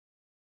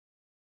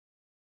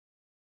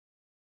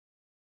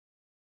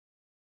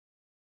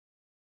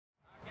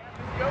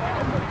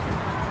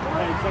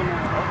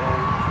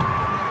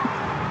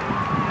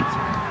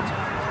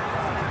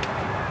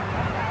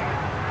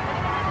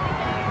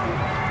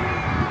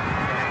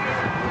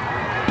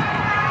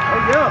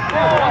Hey,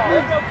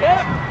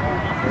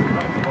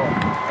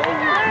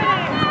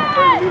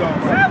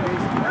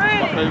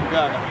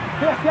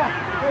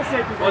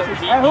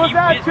 who's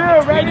that too?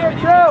 Right here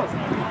too.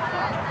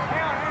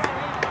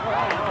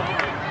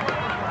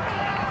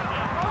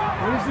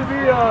 It needs to be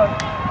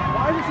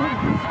why is it?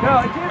 No,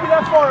 it can't be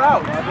that far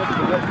out.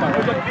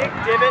 There's a big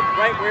divot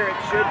right where it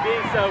should be,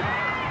 so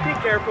be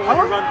careful when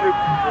you run through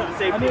the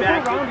safety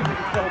bag.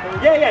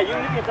 Yeah, you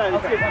can get inside the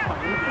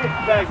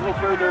bags a little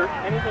further.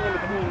 Anything in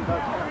between.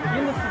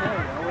 In the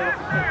scenario,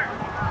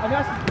 I'm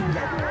asking you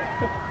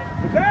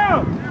guys.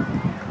 Down!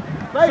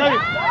 Right.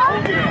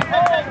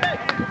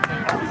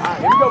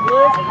 Here we go,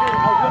 Blitz.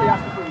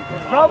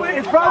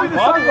 It's probably the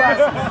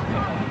sunglasses.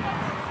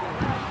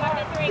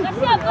 Good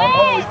shot,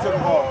 Blitz!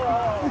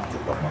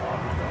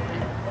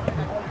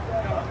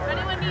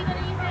 Anyone need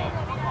anything?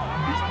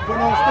 Put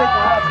on a stick,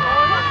 guys.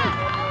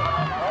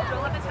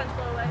 Don't let the touch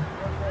blow away.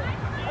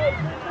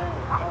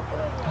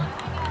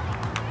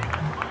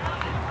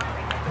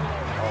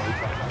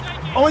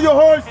 On your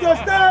horse,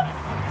 just that.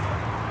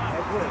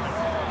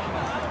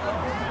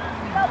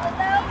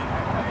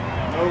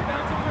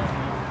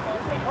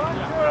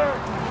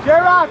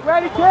 Giraffe,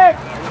 ready, kick.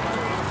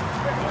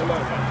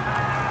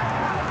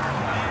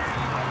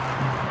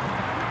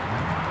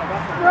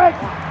 Break.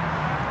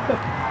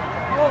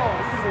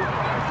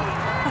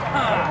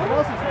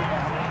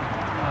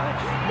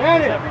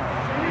 Man it.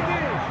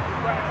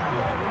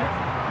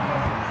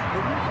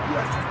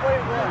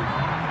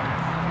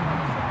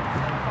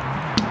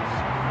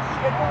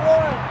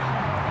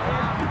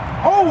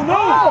 Oh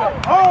no!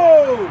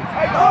 Oh!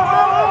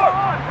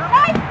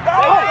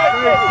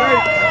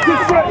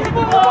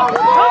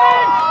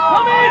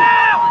 Come in!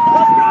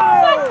 Let's go!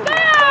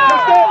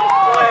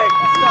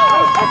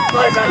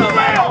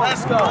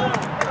 Let's go!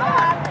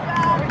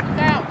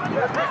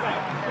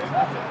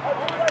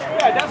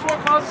 Yeah, that's what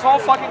causes all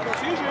fucking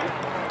confusion.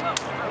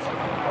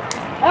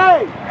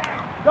 Hey!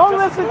 Don't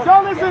listen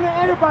to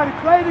anybody.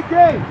 Play the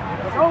game.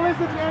 Don't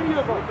listen to any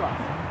of them.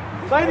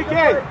 Play the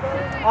game.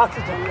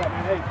 Oxygen.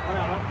 Hey,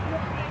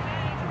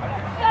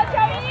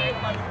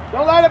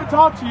 don't let him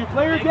talk to you.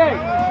 Play your game.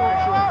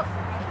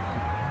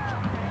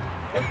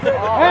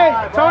 Hey,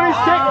 Tony's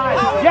kicking.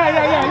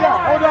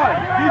 Yeah. Hold on.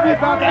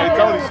 Hey,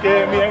 Tony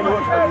scared me. Ain't no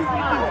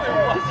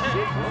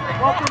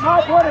well, from my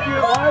point of view,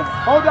 it was.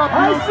 Hold on.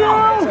 Hey, Sue!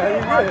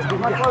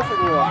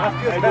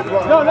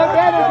 No, let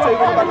that in.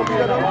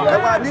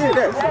 That's why I did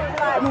that.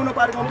 I knew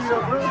nobody gonna be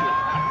there, bro.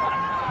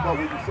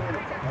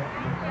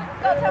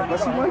 But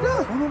she went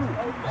down.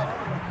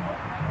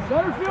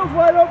 Center field's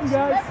wide open,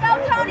 guys. Let's go,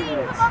 Tony.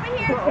 Come over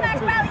here and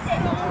smash rally stick.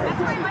 That's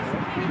why my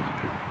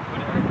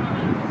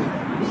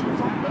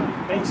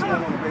On the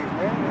base,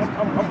 man.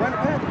 I'm running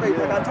past the base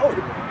like I told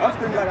you. I'm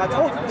spinning like I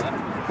told you.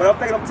 But I'm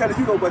thinking I'm telling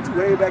you though, but you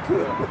way back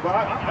here. But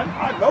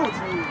I know what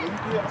you did.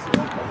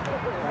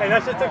 Hey,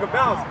 that shit took a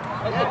bounce.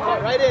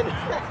 Right in.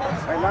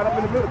 Hey, not up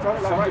in the middle,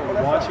 Tony. Like right on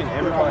that Watching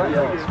side. everybody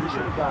else, we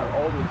should have got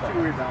all the time.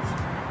 2 rebounds.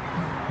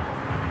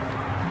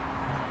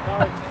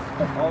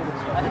 All the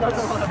time.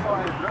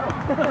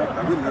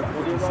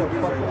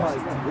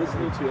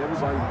 Listening to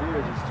everybody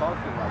there just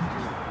talking like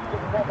this.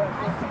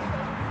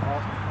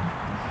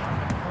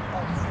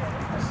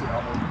 You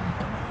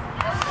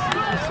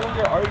still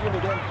get arguing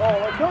again. Oh,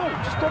 like, no,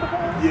 just throw the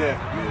ball. Yeah.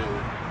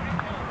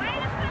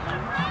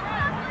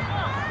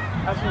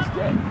 That's just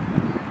dead.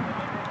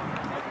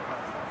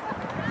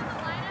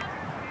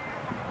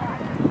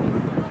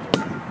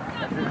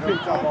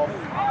 Oh.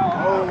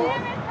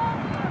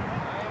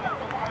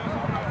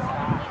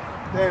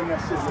 Damn, that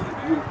shit looking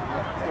beautiful.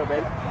 Let's go,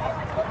 baby.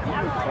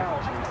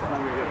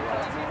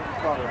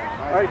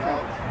 All right,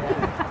 count.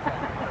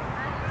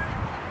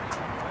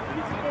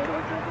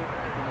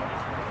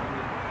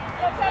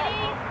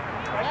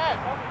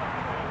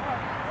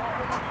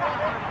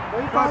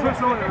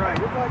 Who's on it right?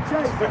 Look like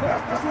Chase.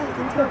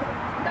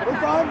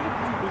 What's on?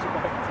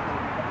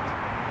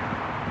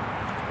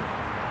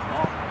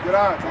 Get on, get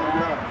on.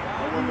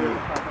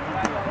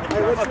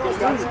 Hey, what's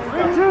going on?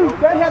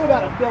 They have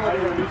about a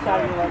ability on each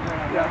side of your leg.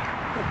 Yeah.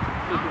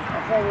 You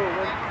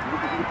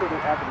put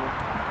it after me.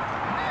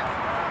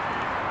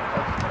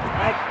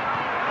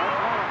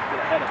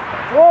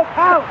 Whoa,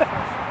 out!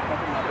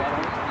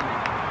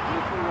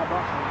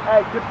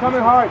 Hey, keep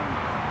coming hard.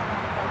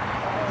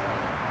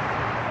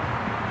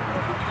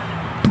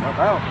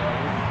 Out.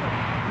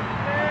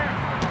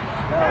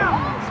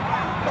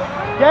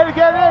 Get it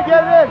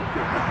in.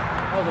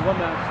 That was a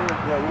one-man shoot.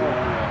 Hey,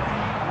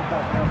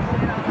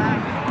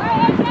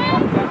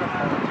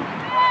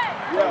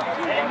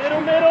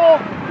 middle.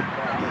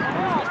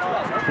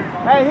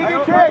 Hey, he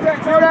can kick.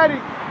 Get ready.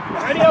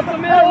 Ready up the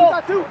middle.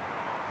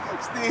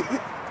 Steve.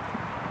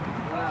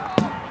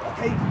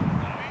 Okay.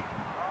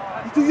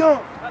 He's too young.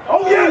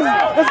 Oh,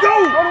 yes. Let's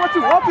go. What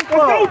you hoping for?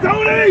 Let's go,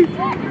 Tony.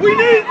 We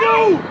need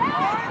you.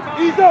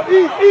 Ease up,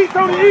 ease,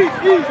 Tony,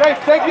 ease. Hey,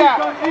 take that.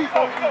 Let's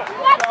go!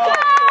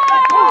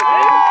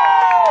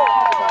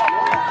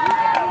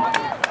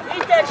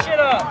 Eat that shit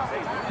up.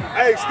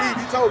 Hey, Steve,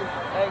 he told him.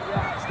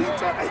 Steve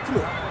told him. Hey,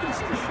 come here.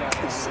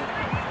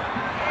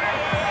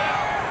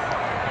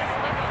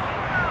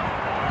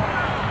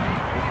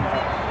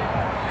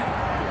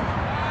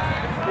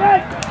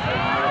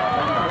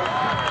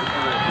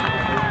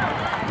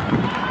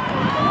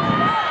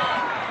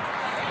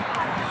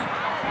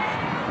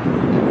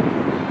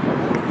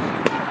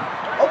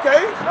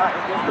 Hey,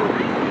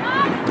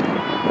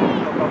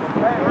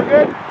 we're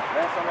good?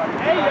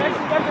 Hey, you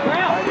actually got the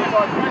route.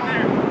 Right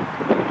there.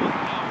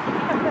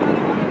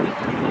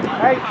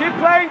 Hey, keep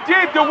playing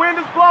deep. The wind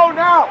is blowing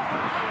now.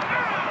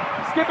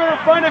 Skip it in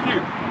front of you.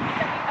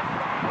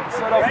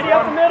 Ready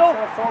up the middle.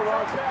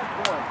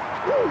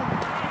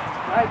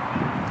 Right.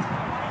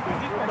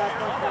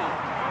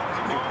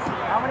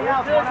 How many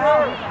outs? 1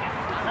 out?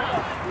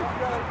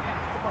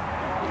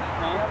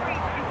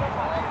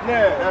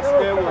 Yeah, that's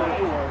their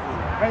word.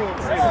 Hang on.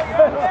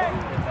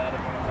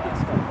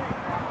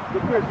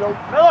 Good pitch, Joe.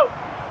 Hello.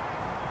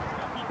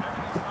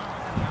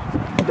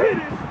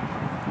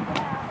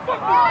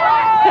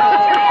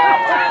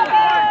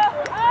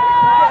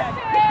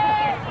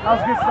 That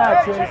was a good start,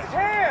 Chase.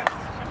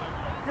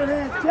 Good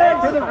hands, Chase.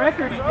 For the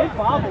record, he did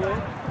bobble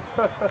it.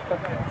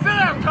 Sit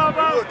down,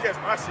 Combo. You catch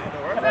my shit,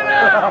 though, right?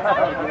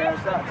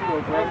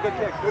 Good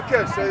catch. Good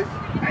catch, Chase.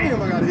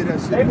 Damn, I gotta hit that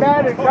shit. Hey,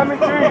 Madden, coming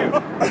to you.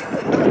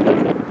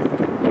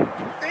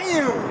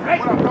 Damn. Hey.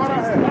 What I thought I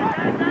had.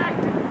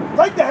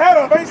 Take the hat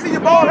off. I ain't see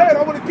your bald head. I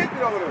would have kicked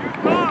it over there.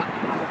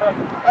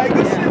 Hey,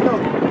 good shit, though.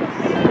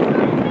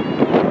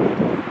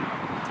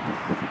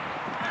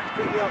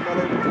 Pick me up,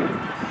 Mello.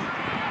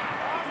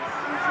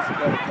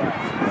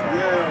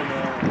 Yeah,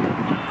 man.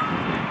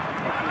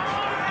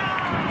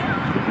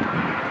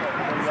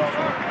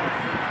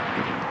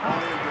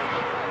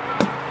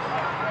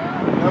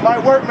 That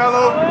might work,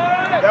 Mello.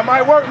 That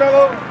might work,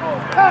 Mello.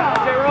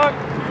 Okay, Rock.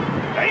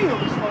 Damn,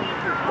 this one.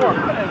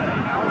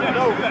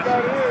 No, we got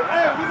it in.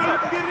 Hey, we need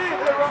to get it in,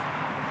 Rock.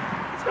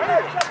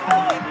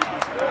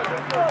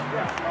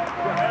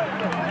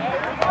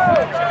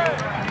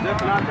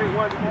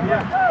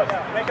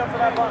 Make up for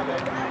that ball.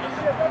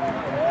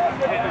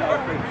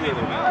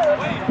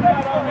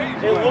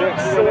 It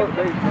looked short.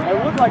 It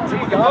looked like G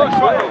got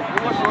it.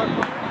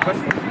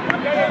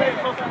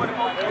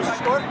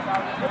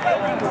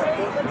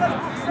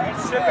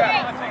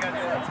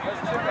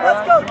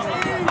 Let's go,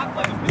 team!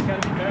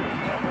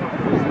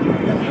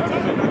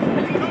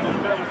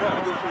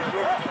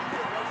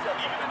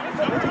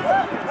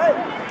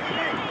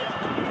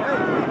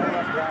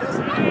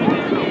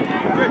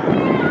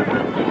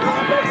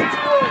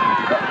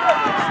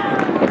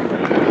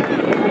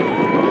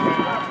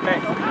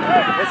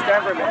 It's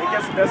Denver, man. He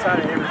gets the best out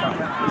of everybody.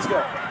 Let's go.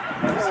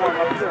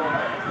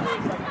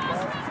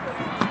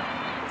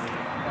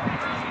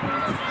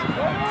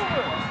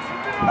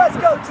 Let's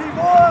go,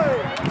 T-Boy!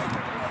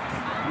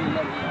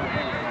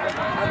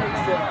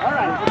 All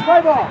right, let's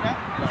play ball.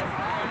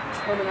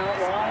 Coming out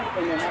wide,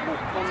 and then that will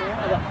come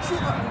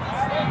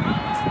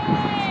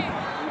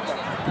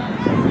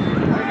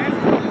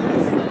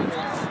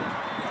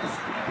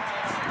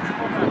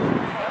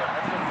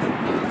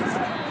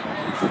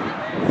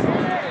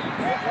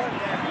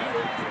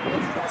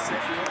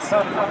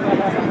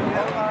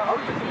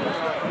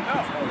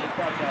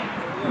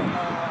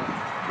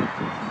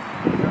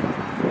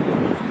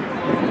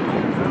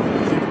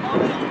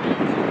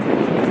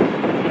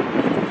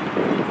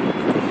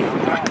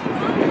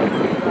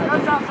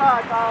Just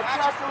outside, Bob.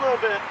 Just a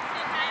little bit.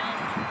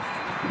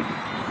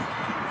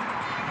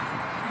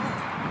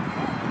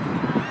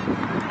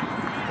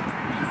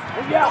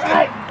 Yeah,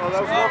 hey! Oh,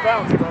 that was one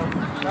bounce, bro.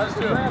 That's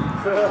two.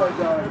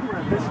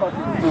 This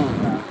fucking.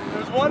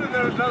 There's one and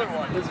there's another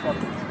one. This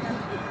fucking.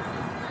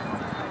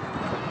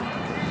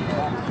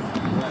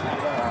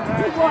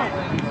 Good one.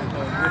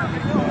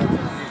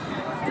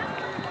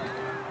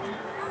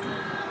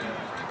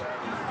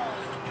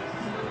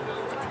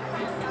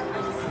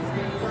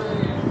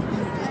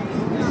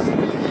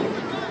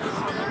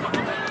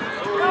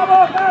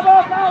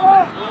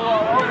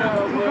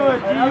 Good.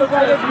 That looks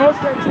like it's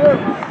posted too.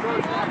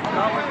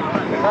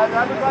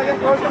 That looks like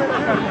it's posted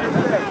too.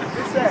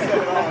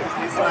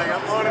 He's like,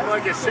 I'm on him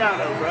like a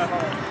shadow, bro.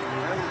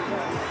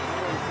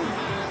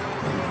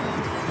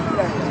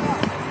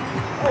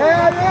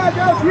 Yeah,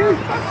 go, you.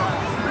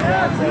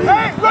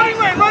 Hey, running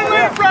lane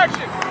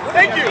infraction.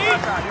 Thank you.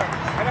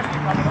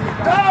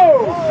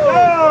 No,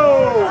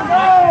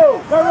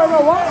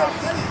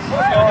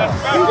 what?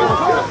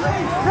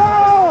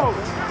 No.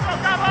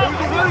 It was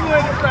a running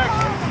lane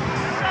infraction.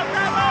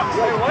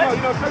 Wait, what?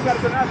 No, Craig got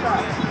to go that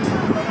side.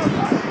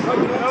 No.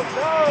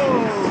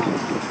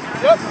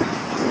 Yep.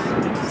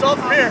 It's all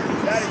from here.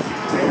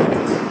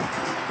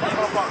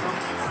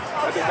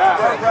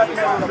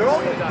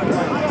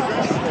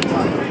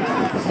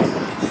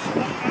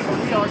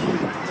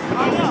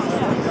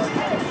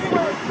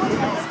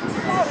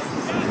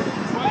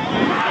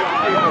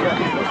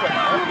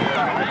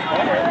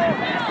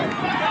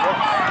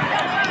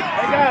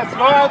 Hey guys,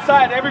 go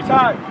outside every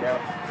time.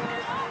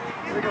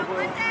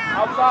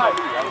 Outside.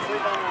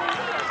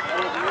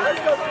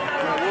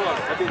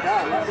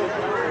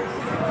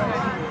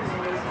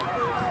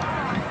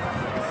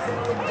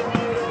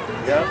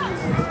 Yep.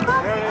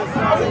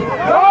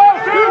 Go,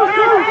 two.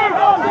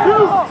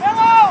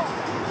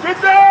 Get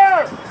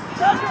there.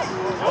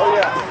 Oh,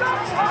 yeah.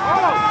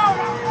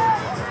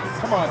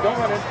 Come on, don't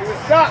run into it.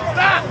 Stop.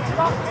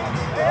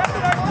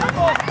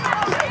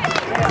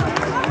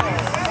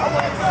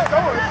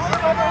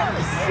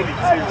 City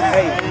 2.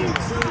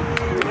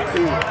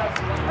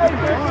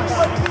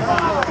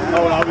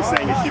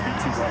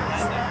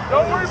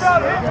 Don't worry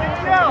about it.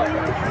 Take it out.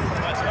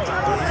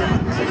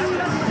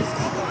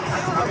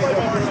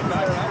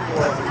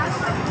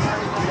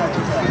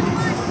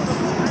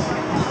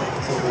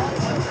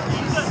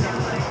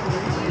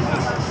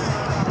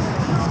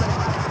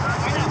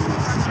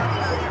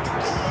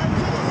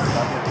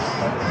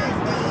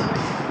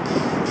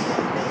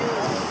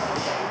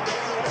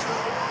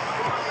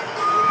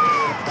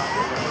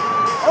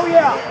 Oh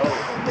yeah.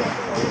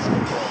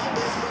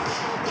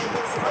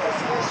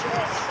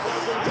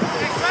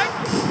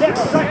 Yeah,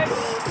 right.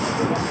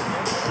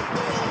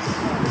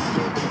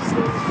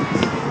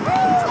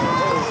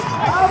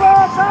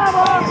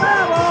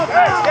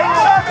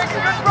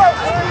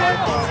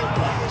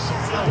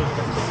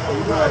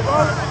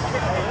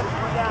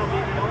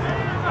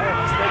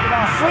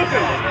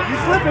 You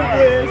slipping,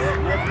 Wiz.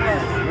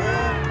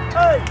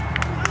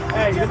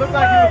 Hey, you look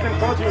like you was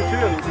coaching your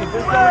cheerleaders. You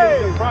just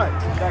already in front.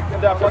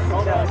 That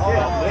fucking down.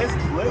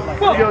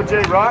 Here you go,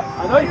 J-Rock. I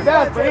know you're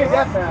fast, but he ain't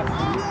that fast.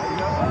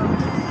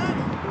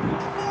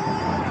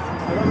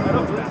 I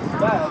don't believe he's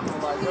fast.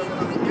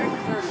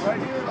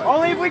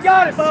 Only if we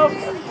got it, Bo.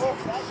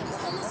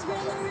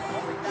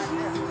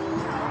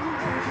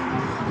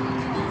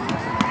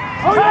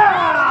 Oh,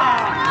 yeah!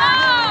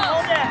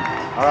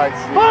 All right,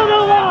 see. Hold the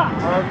line!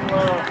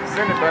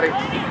 Send it, buddy.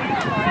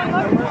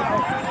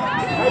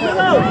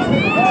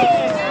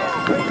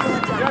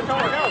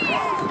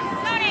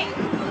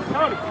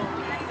 Tony!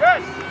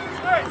 Yes!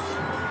 Yes!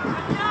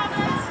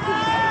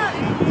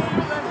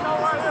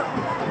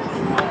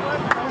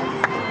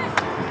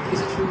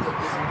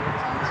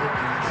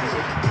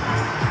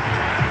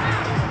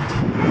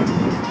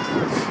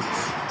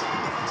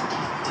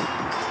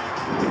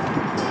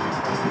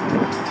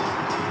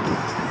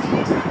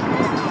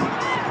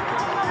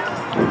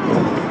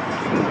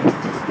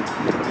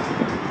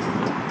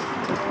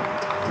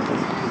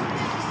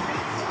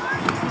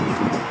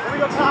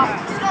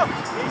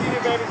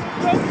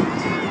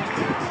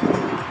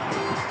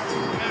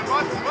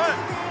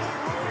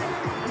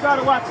 You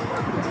gotta watch it.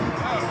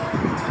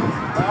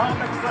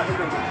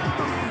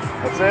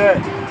 That's it.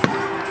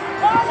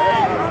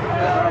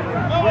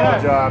 Good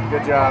job,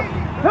 good job.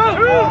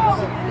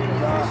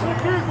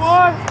 Good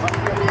boy.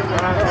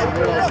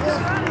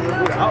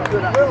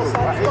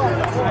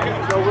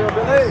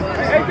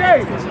 Hey,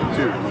 Dave.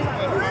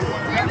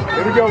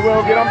 Here we go,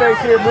 Will. Get on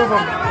base here. Move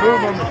him.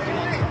 Move him.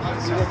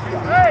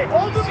 Hey,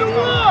 hold him to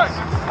one.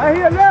 I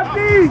hear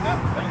lefty.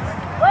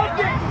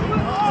 Lefty.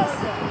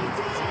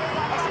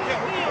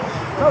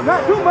 No,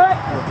 not too much.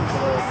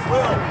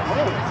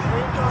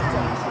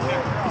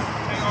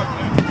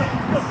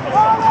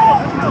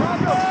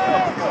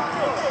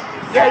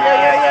 Yeah.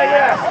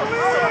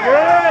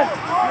 Good.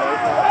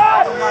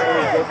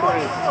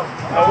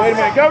 Oh, wait a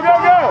minute. Go, go,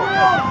 go.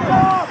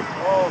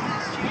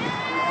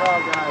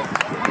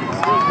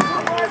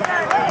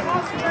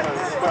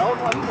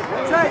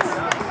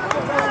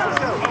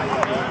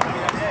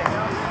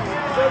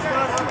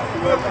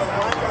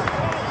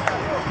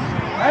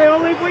 Hey,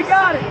 only if we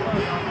got it.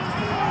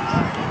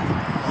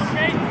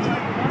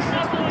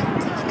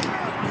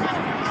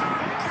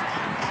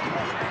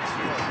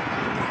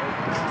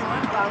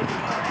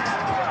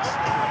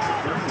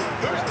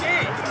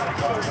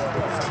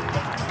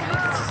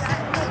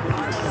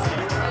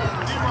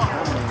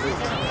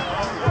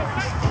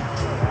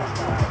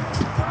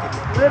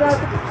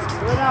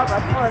 Split out,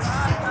 that's fine.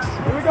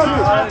 Here we go,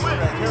 dude.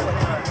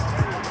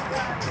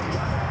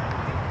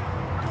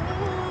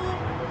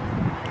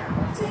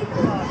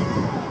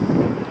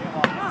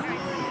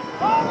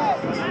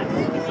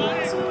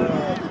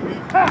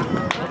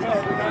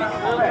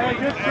 Hey,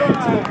 good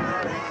shot.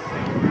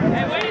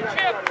 Hey, way to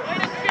chip! Way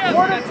to chip!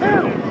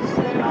 4-2.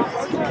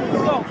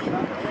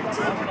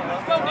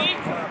 Let's go, Dean!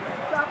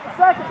 Stop a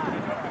second.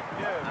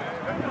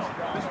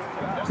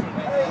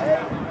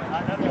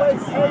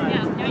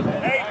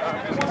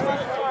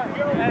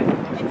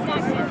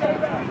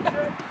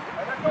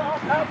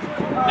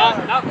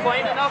 Not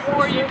quite enough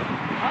for you.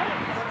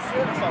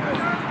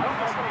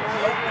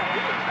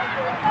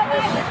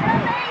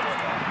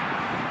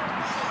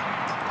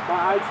 My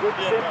eyes look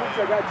the same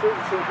picture I got too, the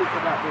same picture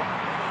I got there.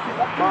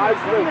 My eyes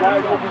look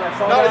wide open, I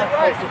saw that. No,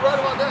 you're right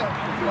about that.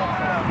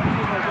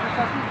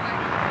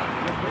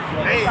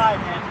 Hey.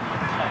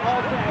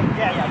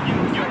 Yeah, you,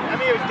 I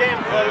mean, it was damn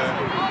close.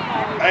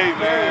 Hey,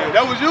 man,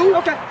 that was you?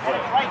 Okay.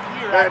 Right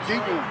here. That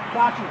deep one.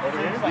 Got you.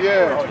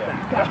 Yeah.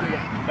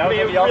 That was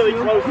really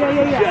close.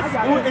 Yeah.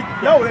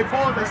 No, they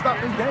paused, they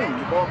stopped this game.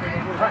 The ball came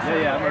over.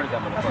 Yeah, I heard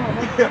that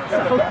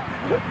one.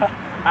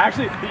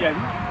 Actually, yeah.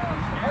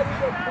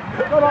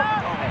 Hold on.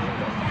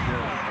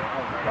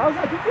 I was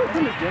like, you can't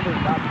do this, Denver.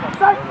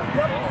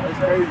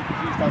 It's crazy.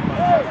 He's talking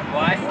about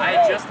Well, I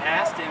had just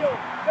asked him.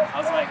 I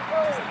was like,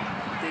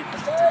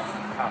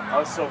 I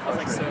was so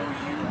frustrated. so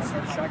you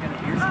started shotgunning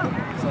beers?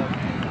 He's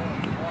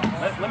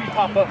like, let me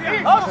pop up.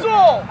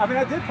 Hustle! I mean,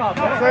 I did pop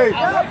up. Hey,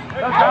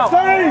 That's out.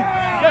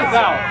 That's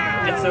out.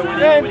 And so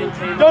when he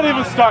came Don't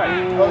even start.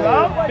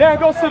 Yeah,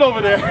 go sit over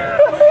there.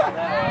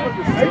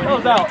 He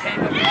Goes out.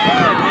 came up,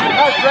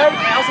 That's great.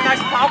 That was a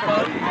nice pop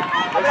up.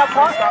 I mean, I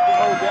popped Stop the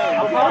whole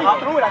game. I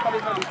popped through it. I thought he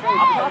was going to be safe.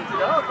 I popped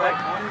it up.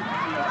 Like,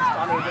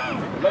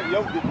 Let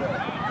Yo get that.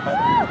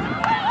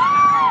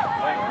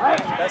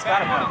 That's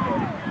got to be.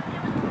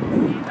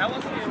 that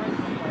wasn't the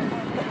original.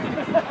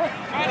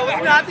 That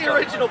was not the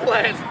original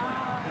plan.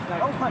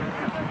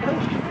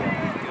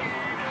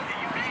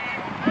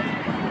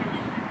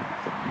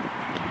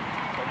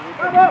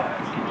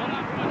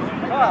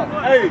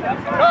 Hey,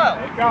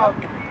 Kyle.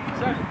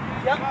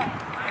 Yep.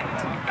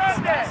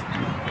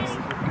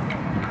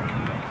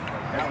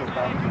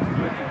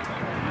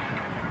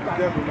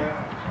 Denver, man.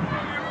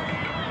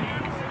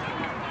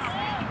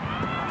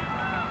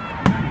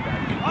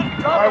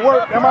 That might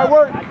work. That might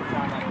work.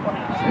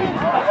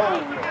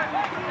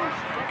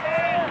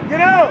 Get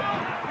out!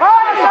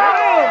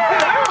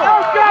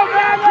 Let's go,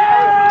 baby!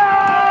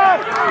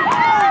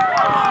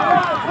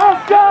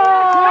 Let's go!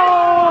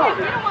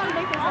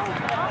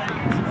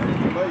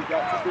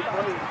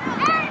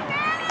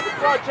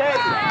 Go,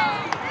 Chase.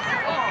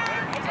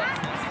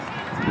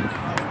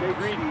 Don't get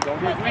greedy. Don't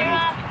get greedy.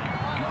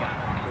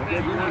 Don't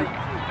get greedy.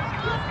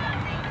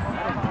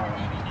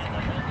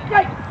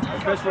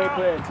 Especially when you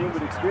play a team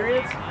with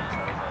experience,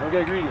 don't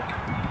get greedy.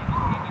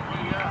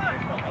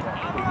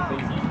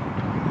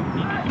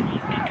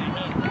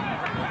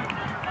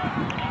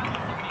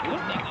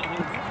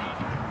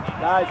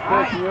 Guys,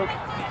 push you.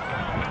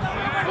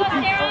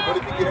 What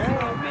if you get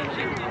out?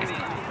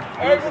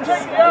 Hey, we'll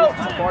take you out.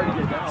 It's hard to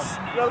get down.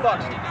 Get out of the box.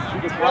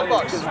 Get Get out of the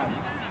box.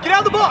 Get out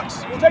of the box.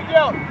 We'll take you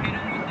out.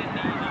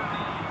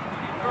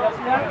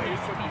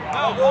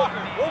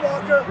 Walker.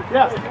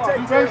 Yeah,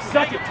 two base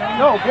second.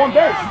 No, one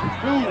base.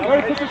 Two.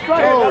 Already put the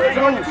strike. That's Oh, already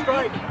a two.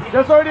 strike.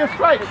 That's already a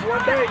strike. It's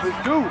one base.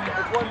 It's two.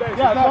 It's one base.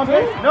 Yeah, it's one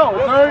base. No,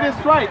 it's already a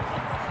strike.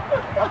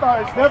 I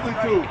thought it's definitely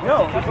two.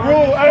 No, it's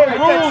rule. Hey,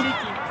 rules.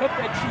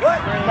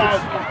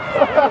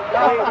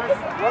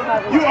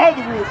 You are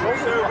the rules.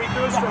 So we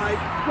do a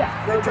strike.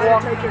 They try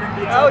to take it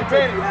and Oh, try to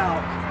take Danny. you out.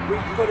 We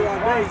put her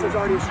on base. There's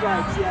already a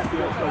strike. She has to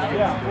go.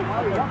 Yeah.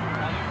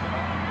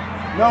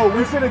 No,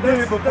 we should have did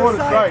it before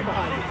the strike.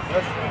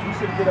 We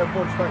should have did that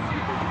before the strike.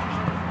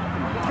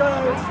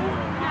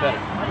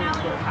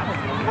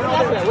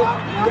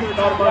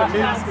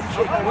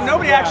 Well,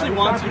 nobody actually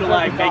wants you to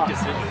like make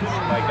decisions.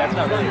 Like that's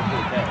not really your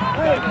forte.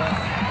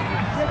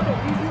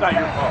 It's not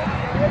your fault.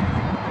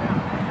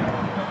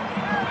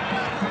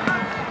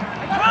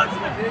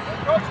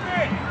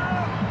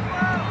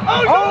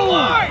 Oh, you're the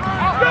line!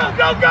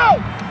 Go!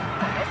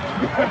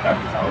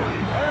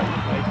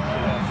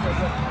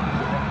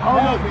 Oh,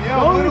 no, but yeah,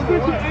 Don't listen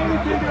to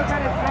anything they're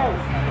going to say.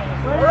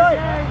 Play the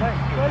game.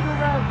 Play the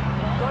rest.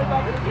 Play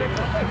back to the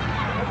picture.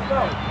 Let's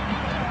go.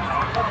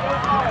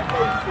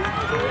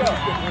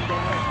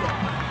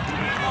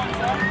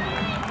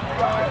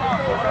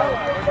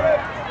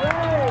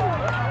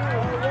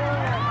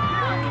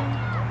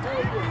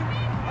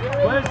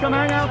 Let's come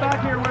hang out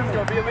back here. Let's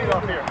go. Be a lead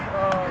off here.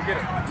 Get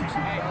it.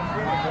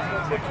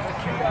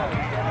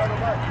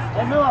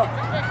 Hey, Miller.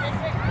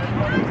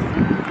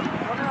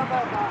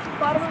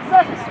 Bottom of the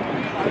second.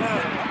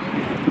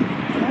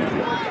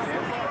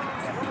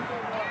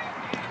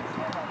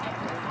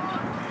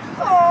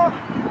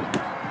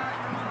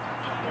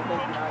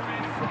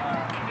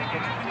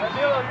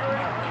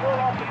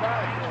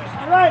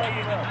 All right.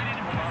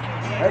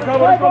 Hey,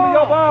 Cobo, it's going to be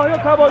your ball. Here,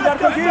 Cobo, you got to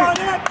come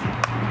here.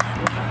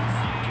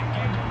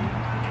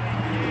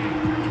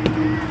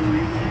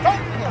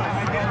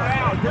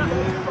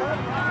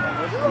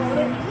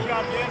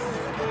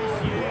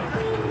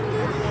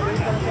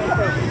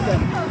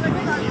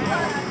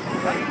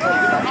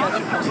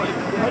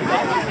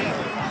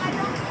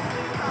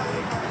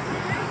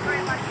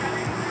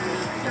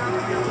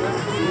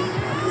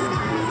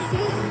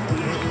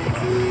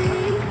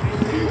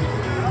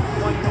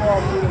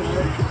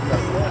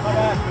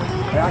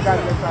 Hey, I got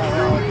it this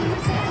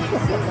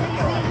time.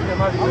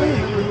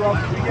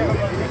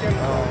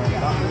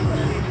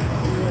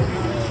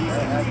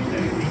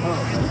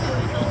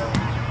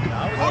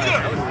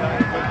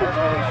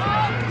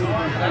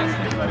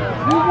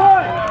 You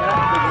won!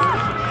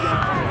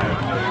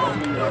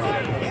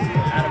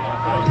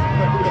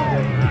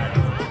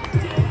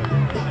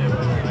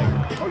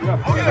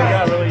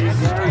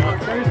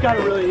 He's got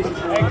a really easy.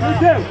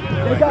 Hey,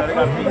 they got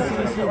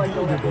something like the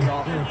Olympic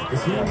offense.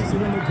 Which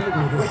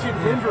in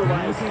Denver, like,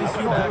 I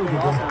don't have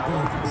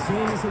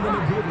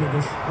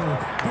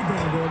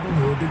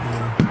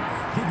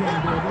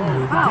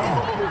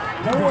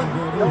the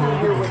no one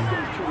here wins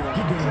these two.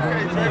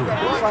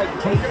 It's like,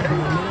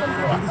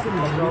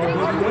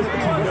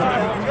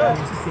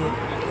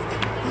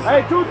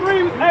 hey,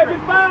 2-3. Hey, if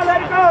it's fine,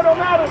 let it go. Don't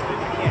matter.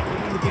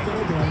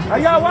 Hey,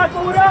 y'all watch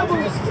for whatever.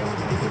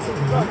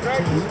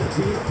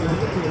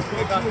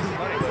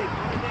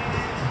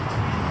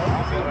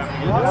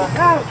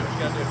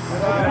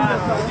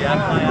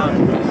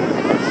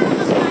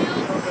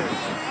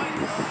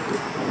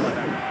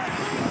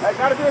 Hey,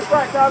 gotta be a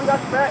strike, Kyle. We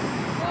got your back.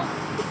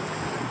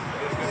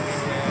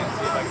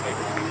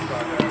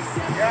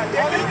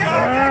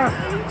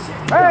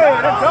 Hey,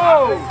 let's go.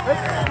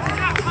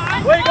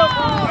 Way to go,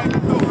 Paul.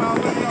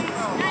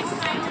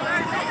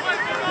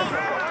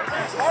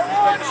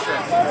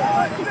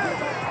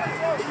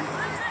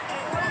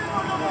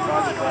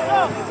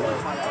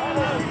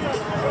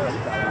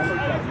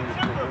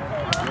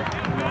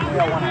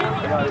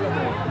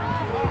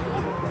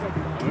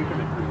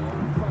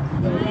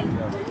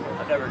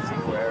 I've never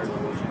seen where.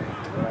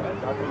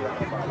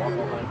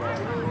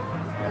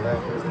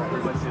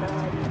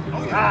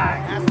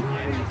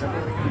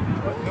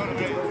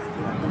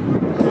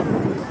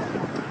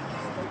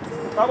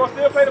 Cowboy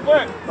still play the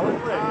flag.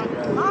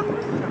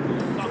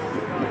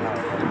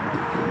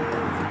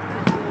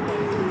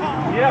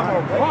 Yeah, for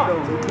a block.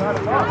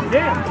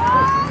 Damn.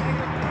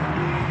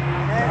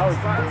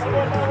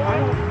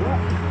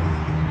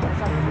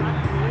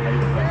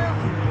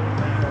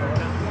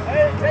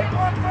 Hey, take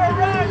one for a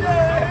ride,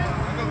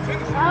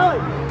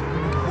 Allie.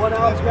 What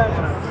else you got?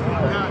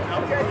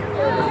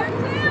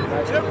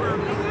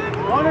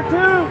 One or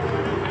two.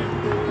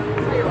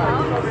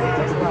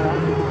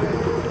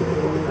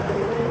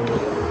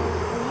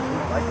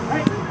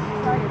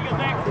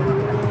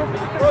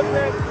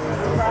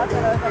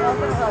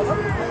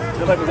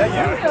 They're like, was that you?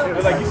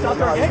 They're like, you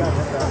stopped our game?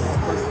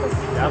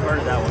 Yeah, I've heard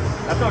of that one.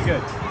 That's not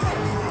good.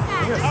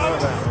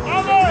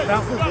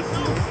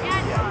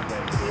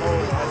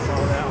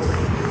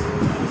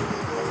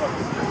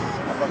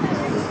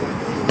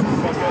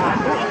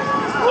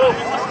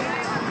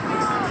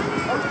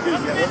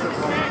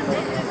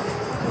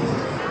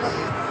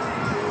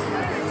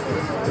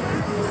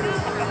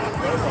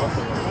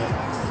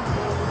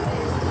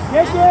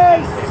 Get in!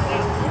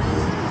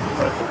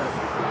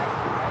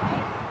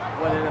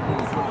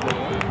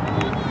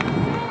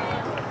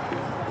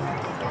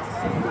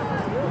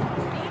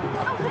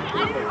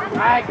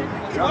 Right.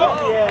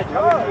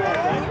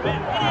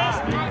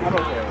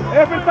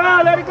 Every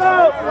foul, let it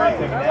go!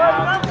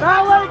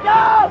 Now let it go!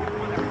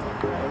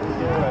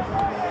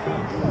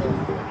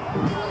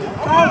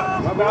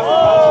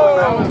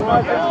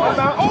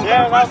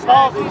 Yeah, that's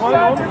awesome.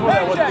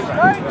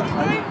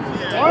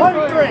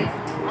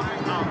 1-3.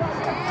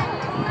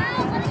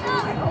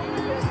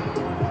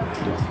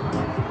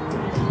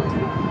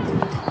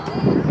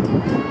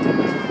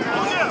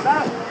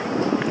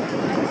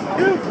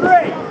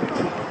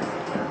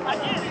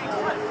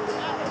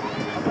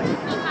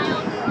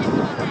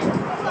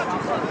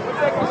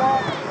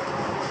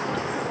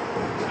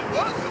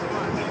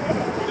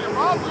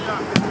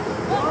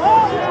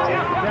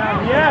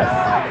 Yes!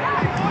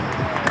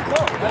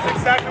 That's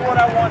exactly what I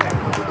wanted.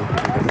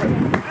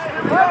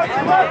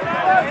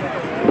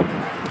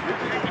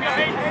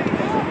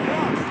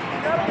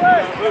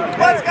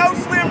 Let's go,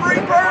 Slim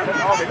Reaper!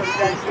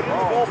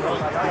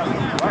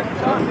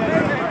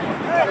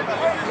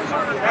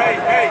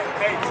 Hey,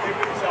 stay with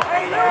yourself.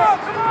 Hey,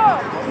 come on!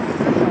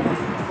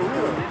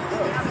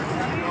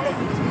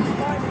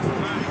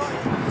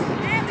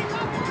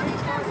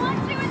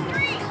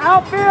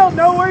 Outfield,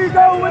 know where you're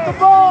going with the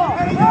ball!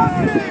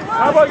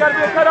 Cowboy, gotta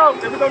be a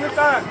cutoff. It was on this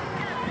side.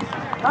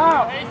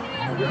 Kyle,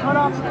 you cut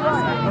off to the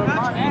right.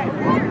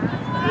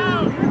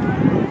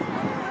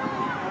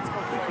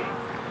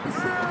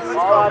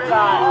 All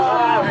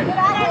outside.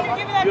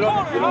 You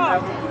don't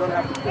have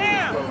to.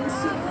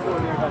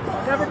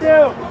 Never do.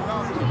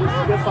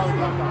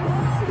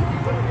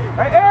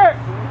 Hey, Eric!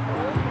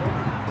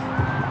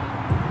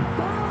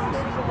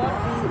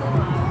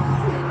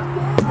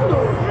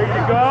 There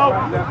you go.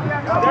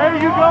 There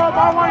you go.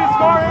 I want you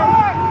scoring.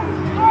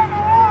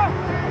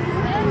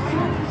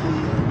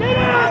 Get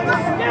it!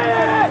 Get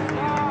it!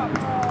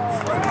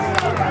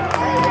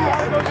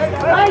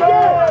 Take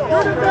it!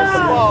 Turn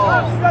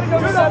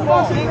it down!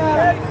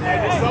 Hey,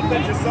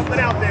 there's something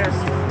out there.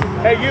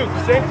 Hey, you,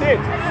 same thing.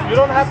 You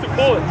don't have to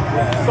pull it.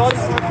 Don't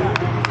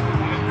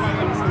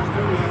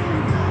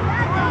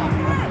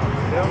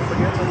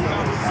forget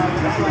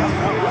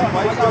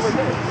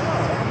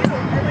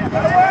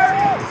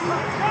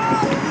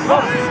Go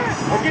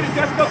get it,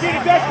 Jesse. Go get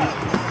it, Jesse.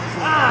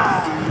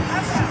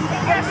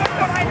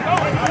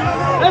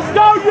 Let's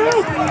go, you!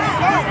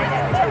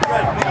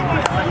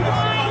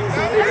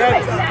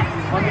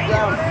 On the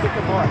ground, stick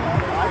the ball.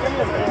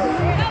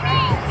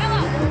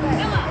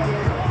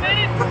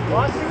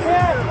 Once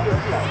again.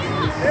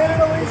 Get it,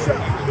 Alicia.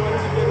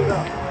 Get it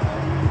up.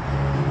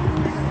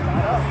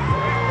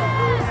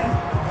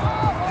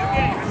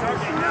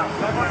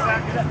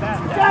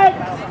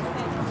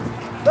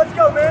 Let's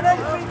go, man. 8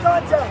 feet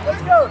contact.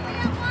 Let's go.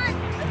 Let's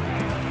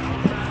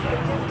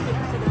go.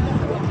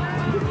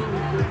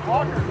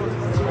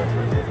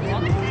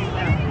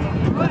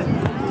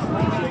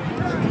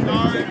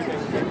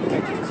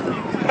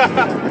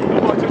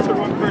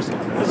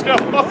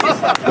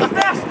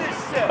 Smash this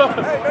shit.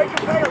 Hey, make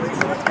it pay,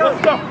 Alicia. Let's go.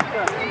 Let's go.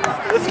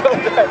 Let's go.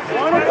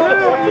 1 or 2,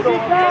 easy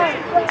pass.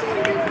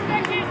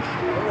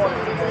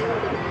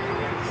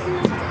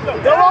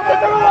 Go on, get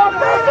the wrong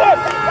person.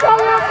 Go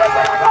on, get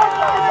the wrong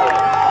person.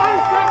 I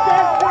said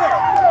that shit.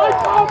 I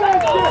called that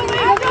shit.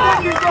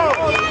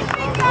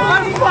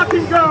 Let's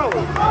fucking go.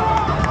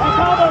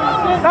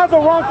 That's the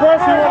wrong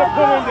person you want to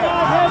put in there.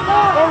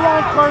 The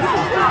wrong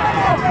person.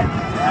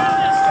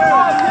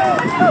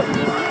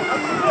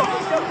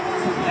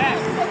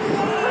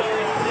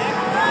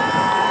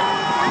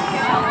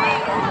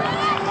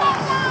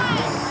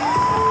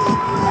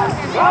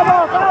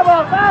 Vamos,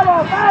 vamos,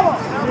 vamos, vamos!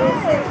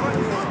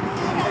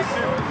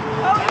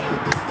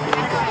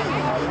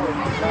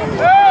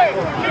 Hey!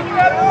 Kicking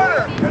out of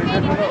order!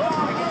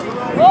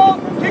 Oh,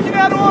 kicking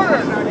out of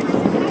order!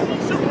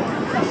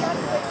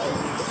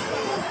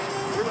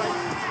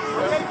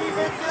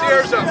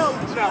 Sierra's up.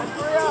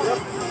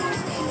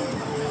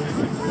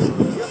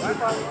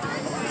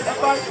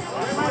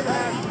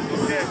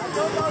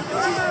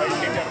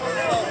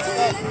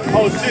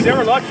 Oh shit, they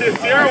were lucky if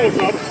Sierra was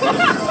up.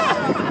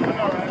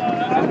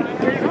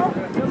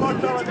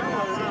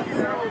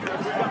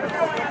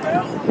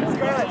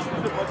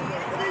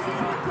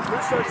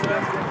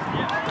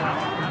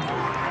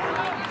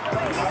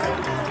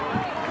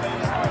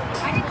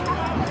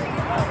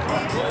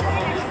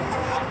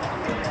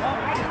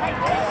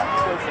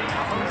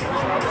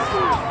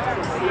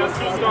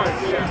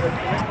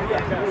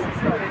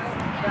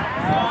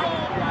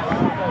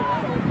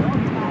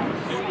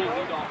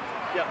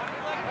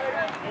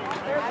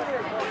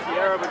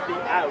 Sierra would be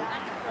out.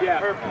 Yeah.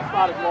 Her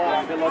spot is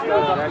long. They look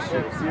up that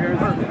shit. Sierra's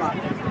not.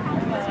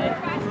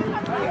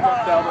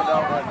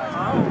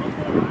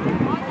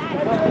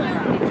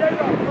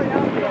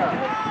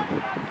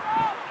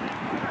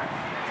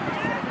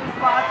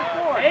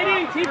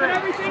 Eddie, keeping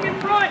everything in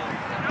front.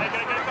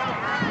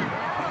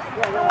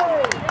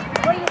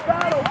 Win the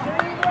battle,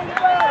 Jimmy. Win the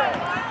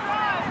battle.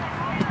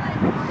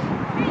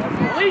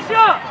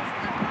 Alicia!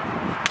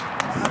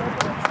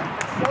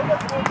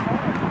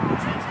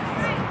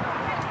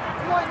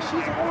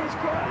 She's always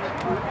crying.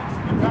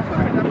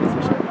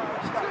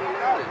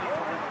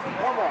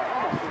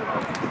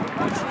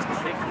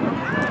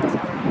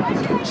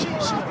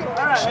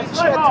 She had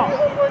 3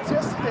 home runs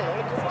yesterday.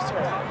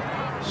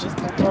 She's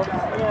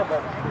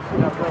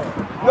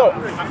No,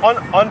 on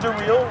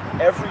Underreal,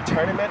 every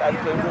tournament I've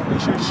played with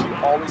Alicia, she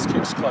always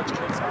kicks clutch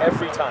kicks.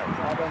 Every time.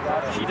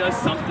 She does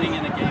something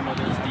in a game,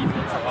 whether it's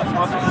defense or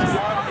offense.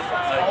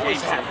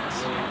 Game happens.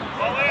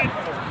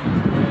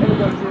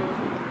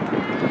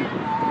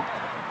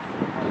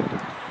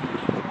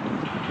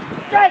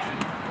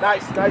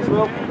 Nice, nice,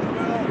 Will.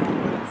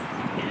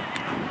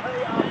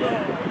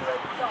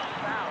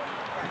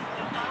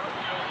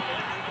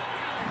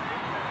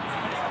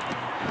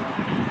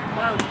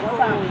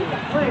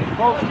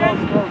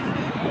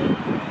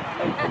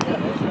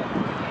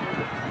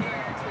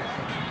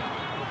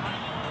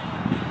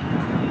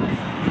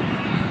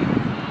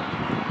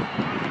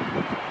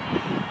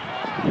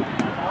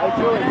 Hey,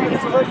 Julie,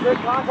 get some good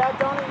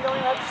contact on it. You don't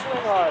even have to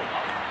swing hard.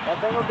 That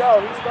thing will go.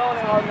 He's throwing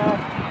it hard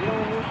enough. You don't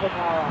even need to put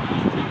power on.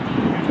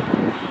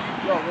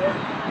 Go, Will.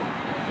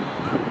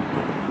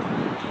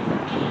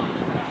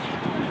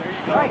 There you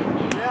go. Right.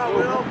 Yeah,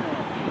 Will.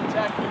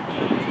 Check.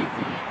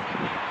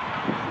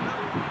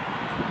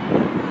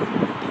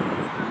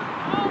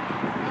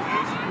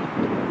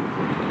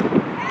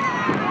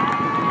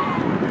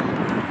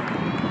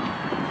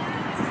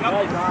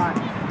 Nice on.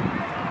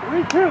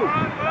 3-2.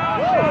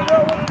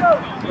 Let's go.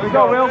 Here we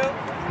go, Will. We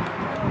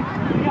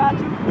got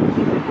you.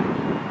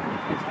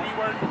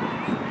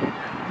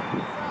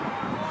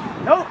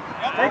 Nope.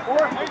 Take 4.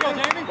 There you go,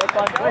 Jamie.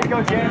 There you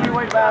go, Jamie.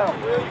 Way battle.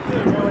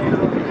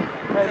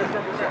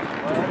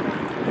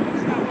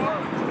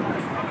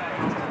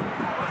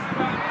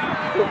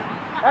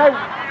 Hey,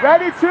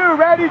 ready 2,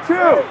 ready 2.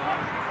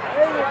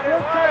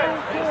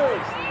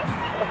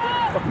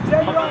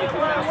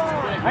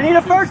 I need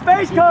a first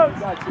base coach.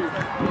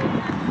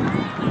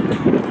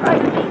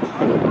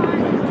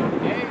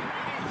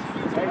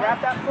 Hey,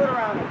 wrap that foot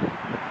around it.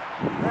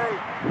 Hey,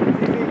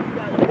 you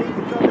got lead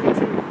to cover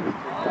 2.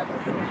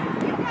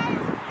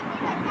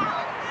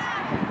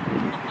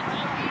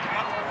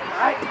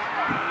 All right.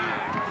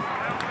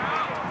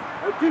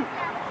 Go 2.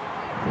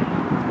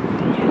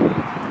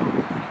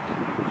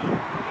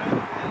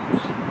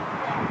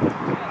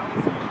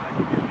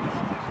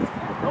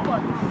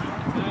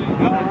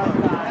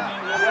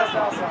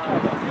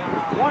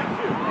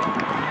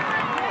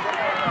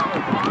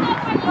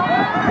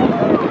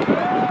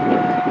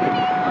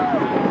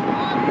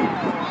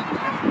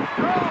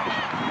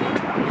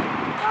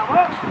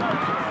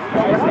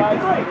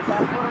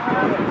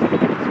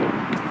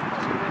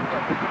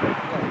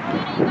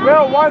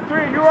 Will,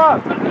 1-3, you're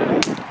up.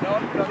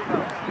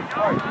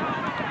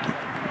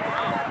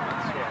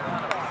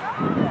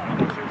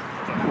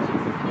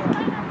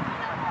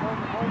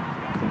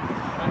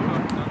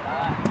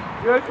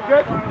 Good,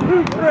 good.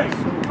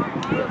 2-3.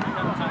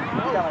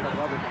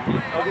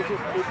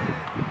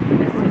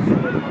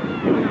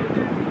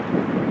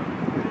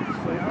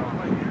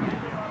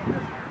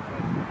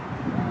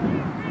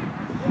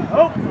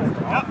 Oh!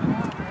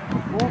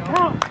 Full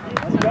count.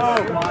 Let's go.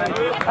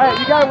 Hey,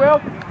 you got it, Will.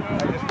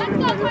 Let's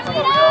go, bring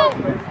it up.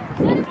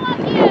 Let him love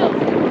you.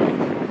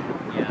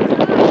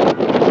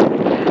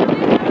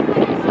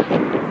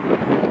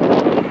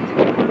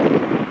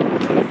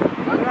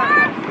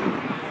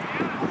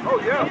 Oh,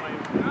 yeah.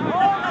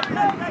 Oh, that's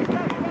nice.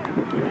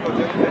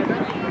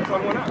 That's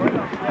one out, right?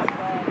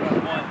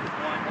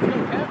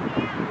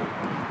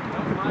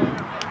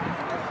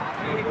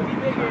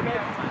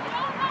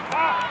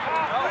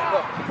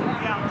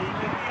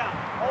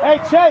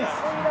 Chase,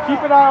 keep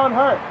an eye on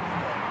her.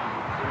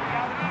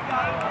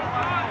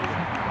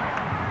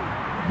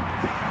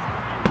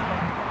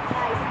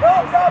 Go,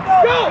 go,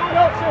 go!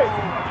 Go, Chase.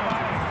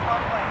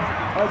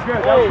 That was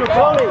good. That was good.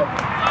 Tony.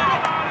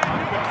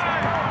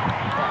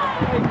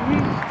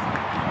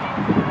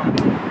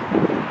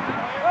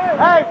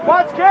 Hey,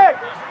 watch kick.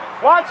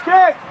 Watch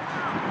kick.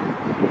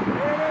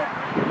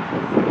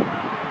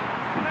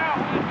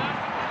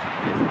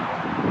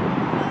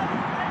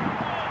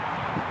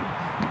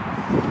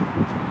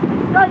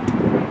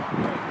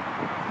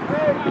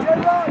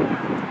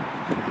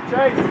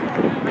 Chase.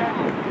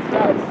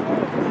 Stop.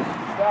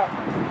 Stop.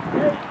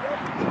 There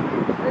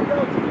you go.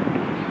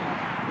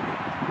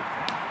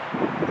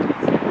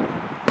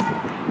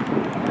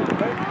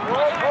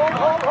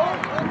 Hold.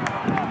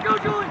 Go,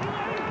 Julie.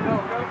 Go.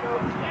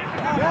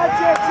 That's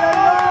it,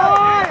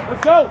 J-Rock.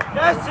 Let's go.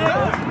 That's it.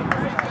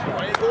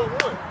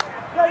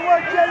 Good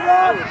work,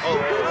 J-Rock.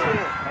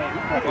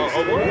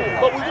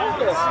 But we won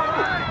this.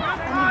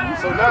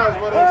 So now it's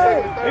what I'm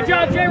saying. Good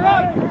job,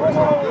 J-Rock.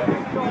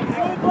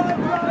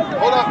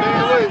 Hold up, man.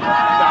 Wait.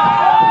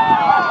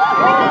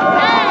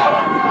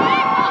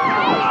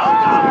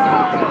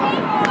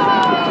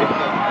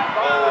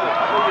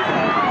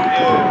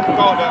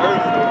 Called that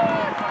early.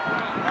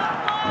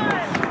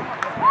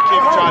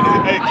 Kim tried to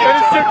hit. Hey, Kim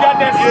still got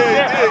that shit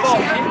there.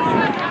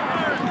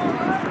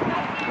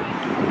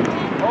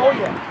 Oh,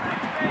 yeah.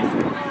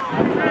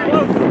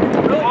 Close.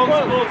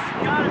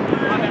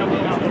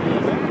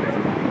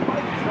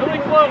 Really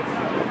close.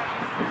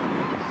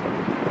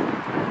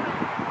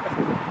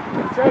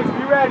 Chase,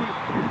 be ready.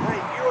 Hey,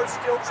 you are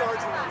still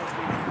charging on this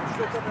one. You're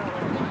still coming out.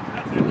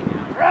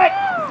 Right.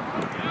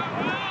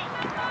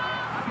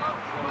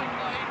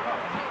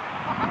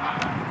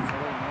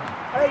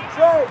 Hey,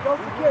 Jay, don't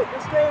forget,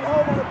 you're staying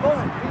home on a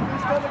punt.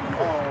 He's coming to you.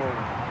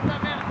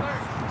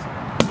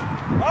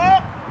 Oh!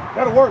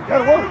 That'll work. Go,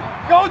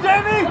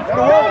 Jamie!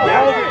 That'll work.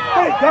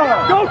 Hey,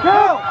 down. Go,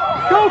 Cal.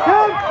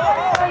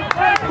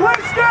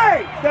 Blitz,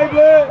 stay. Stay,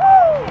 Blitz.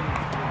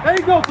 There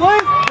you go,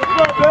 Blitz. Let's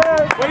go,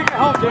 Blitz. Way to get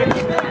home, Jamie.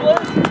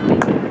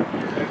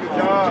 Good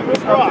job.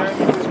 Good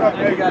job,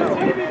 Jamie. You got it.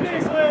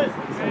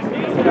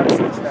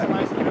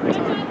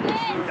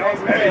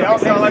 Hey, y'all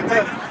sound like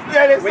this.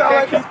 Yeah, they sound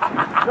like this.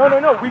 No,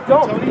 we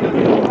don't.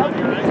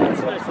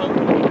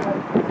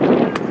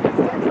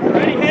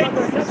 Ready, hit?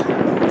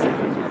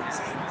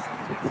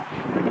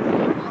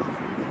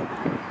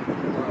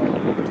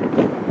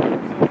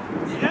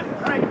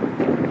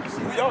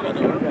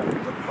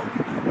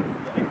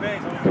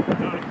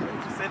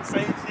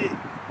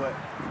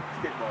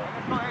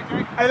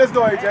 Hey, let's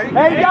go, AJ.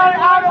 Hey, you got it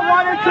out of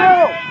 1 and 2.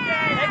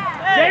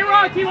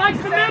 J-Rock, he likes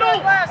the middle.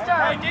 Last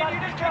time. Hey, didn't you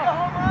just kick a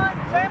home run?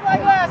 Same like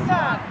last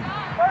time.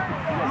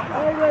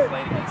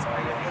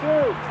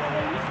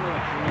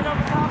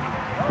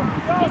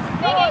 This is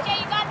big, AJ.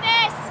 You got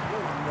this.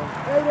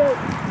 There you go.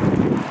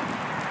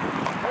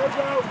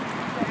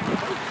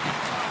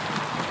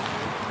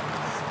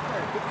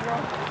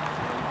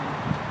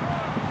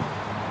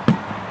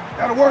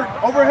 That'll work.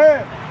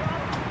 Overhead.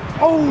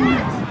 Oh,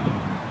 yes.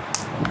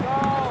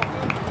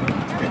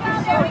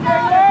 There we go.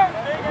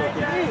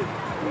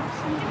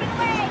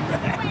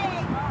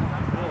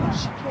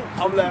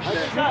 I'm left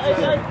there.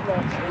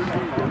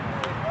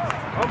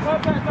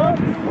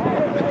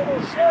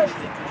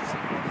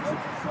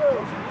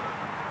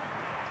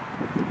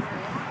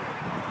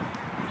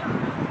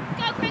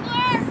 Go,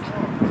 Krigler.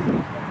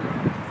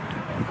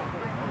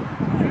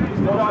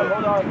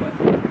 Hold on.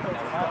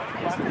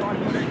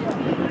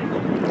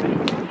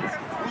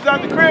 Who's out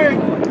the Craig?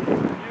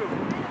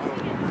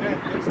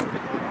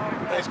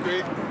 Thanks,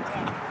 Craig.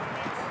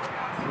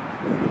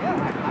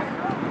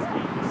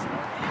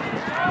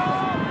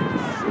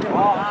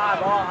 Ball high.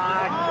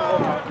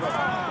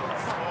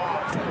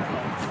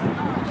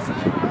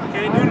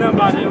 Can't do nothing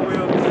about that,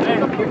 Will.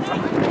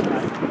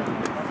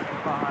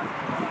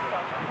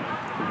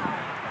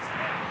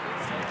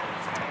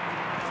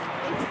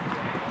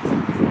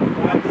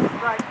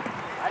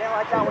 I didn't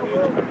like that one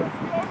either.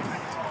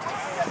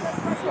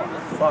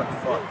 Fuck.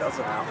 That's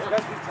an out.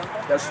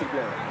 That should be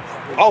it.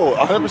 Oh,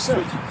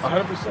 100%.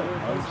 100%.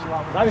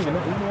 I didn't even know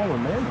who won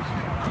with man.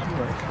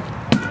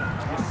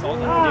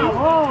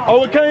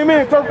 Oh, it came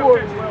in. Turf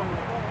board.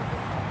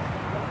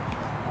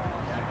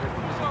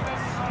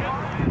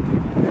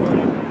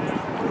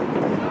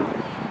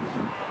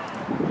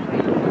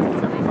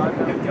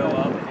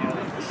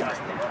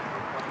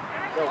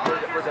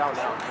 We're down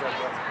now.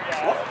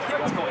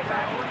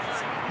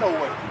 No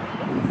way.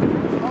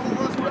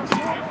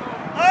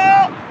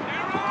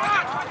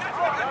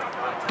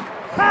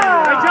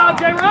 Great job,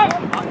 J-Rock.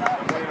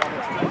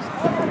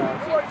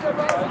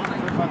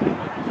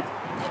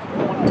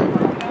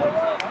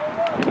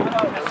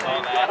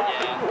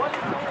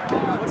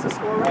 What's the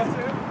score right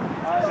there?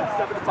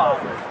 7-5.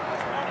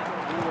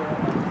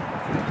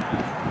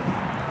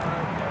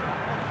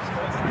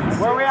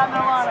 Where are we at in the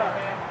lineup?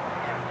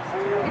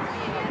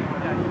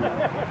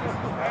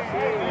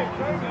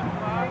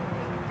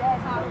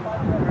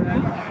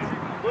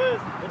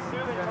 Liz, let's do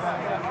this.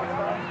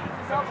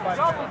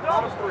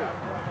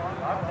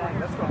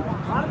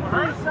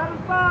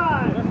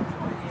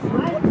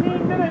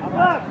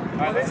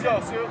 Let's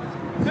go, Sue.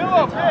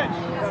 Zillow, pitch.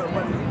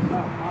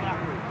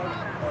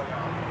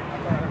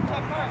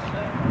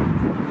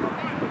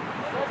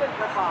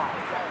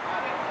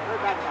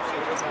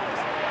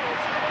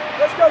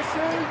 Let's go,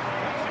 Sue.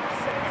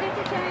 Take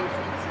your turn.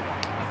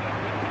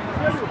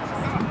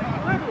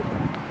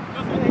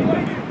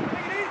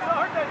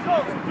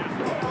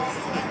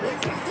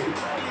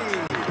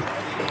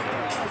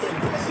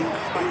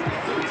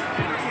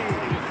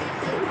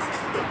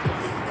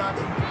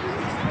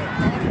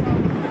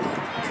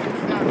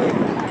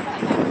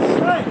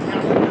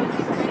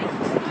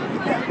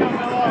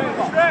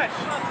 Stretch.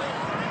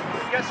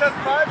 You got 7-5?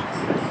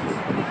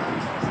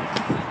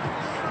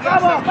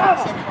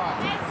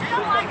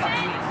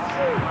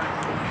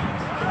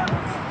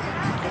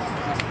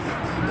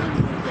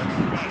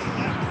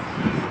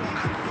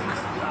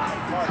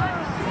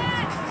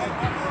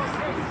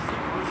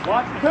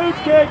 Watch the pooch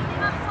kick.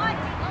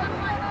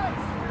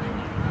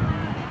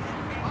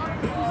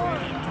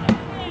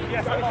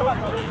 Yes,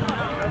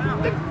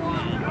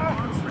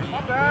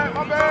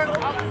 my bad.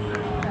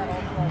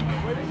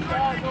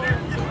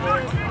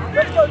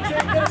 Let's go,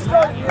 Chick. Get a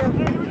start here.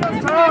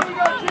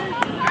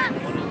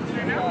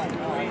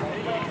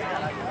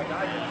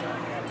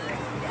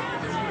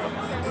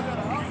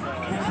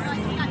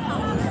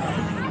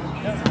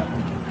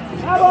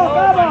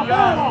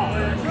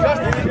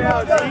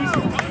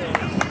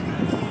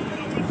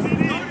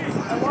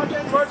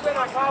 First in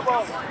on combo.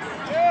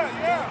 Yeah.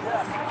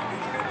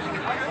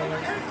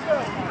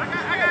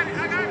 I got it.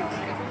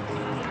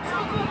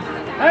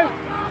 Hey.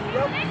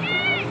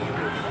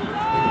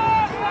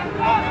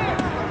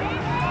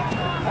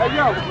 Hey,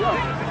 yo.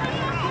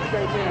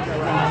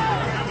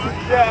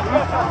 Yeah.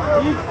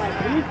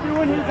 He's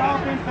doing his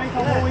offense based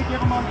on what we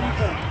give him on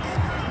defense.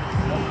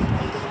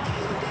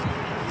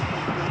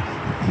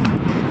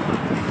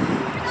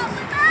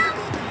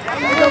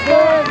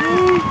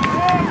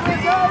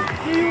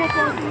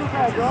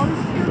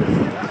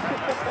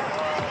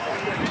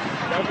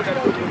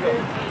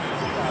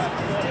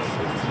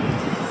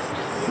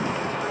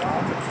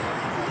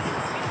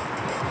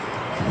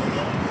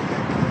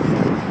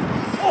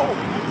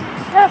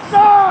 Yes,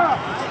 sir!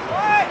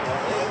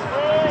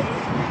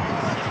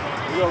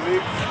 You go,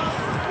 Vic.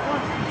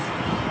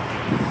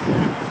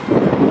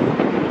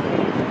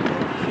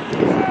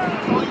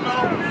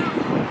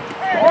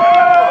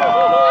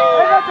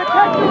 Hey, that's a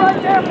catcher right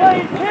there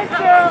playing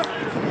pitcher!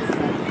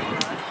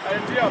 Hey,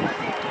 Gio.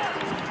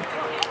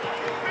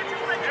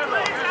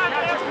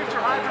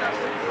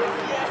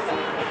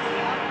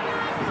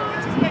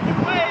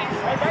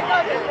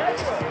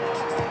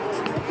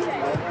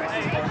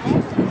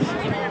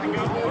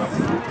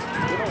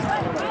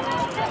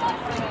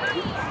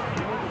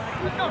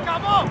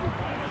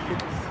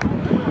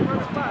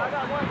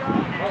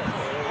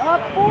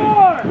 Up 4!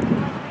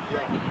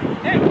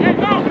 Hey,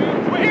 go!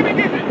 We're here to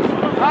get it.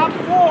 Top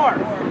 4!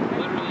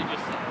 Literally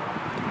just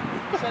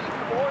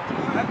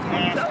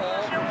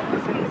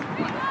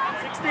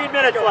 16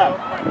 minutes left.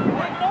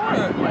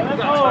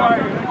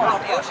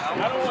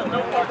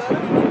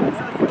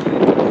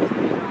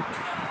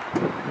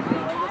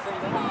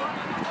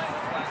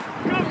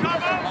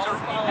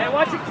 Hey,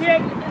 watch it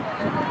kick.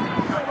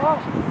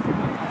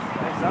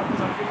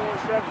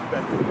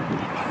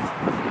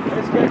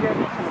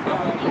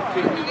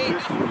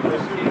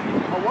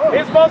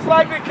 He's most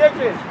likely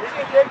kicking. He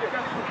can kick it.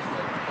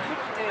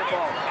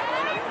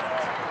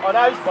 Oh,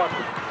 now he's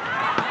busted.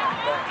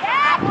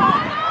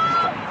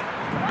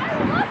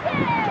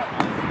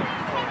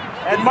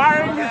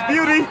 Admiring his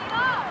beauty.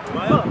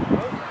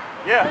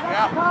 Yeah.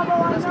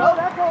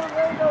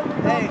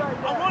 Hey,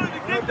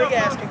 your big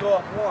ass can go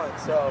up one,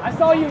 so I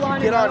saw you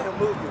lining get on up. and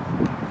move you.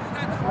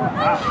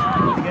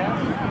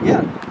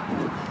 Yeah.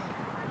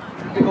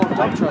 Big old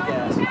dump truck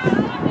ass.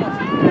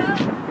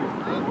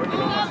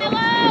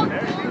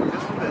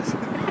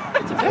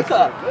 It's a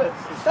pickup.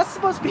 That's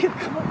supposed to be a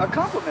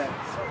compliment.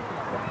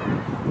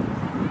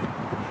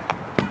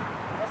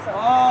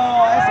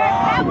 Oh, that's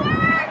awesome.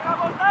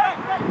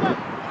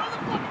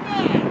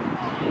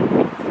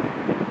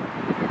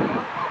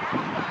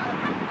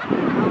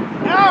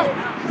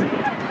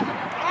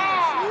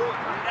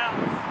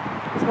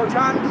 Let's go,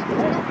 John.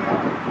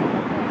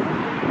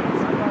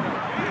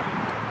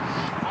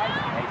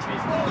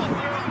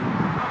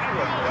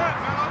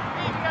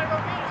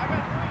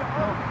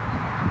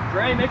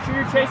 Dre, make sure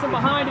you're chasing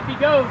behind if he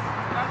goes.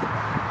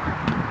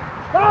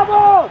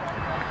 Bravo!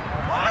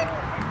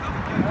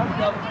 Good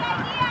idea.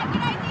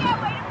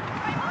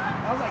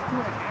 That was like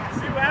 2.5.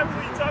 See what happens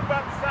when you talk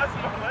about the size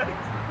of my legs?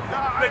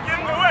 They're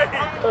getting away.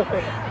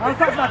 I was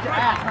talking about your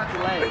ass, not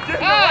your legs. They're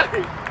getting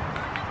away.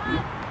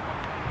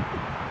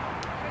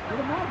 Get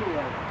him out of the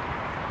way.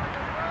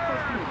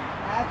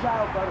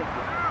 Agile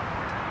butterfly.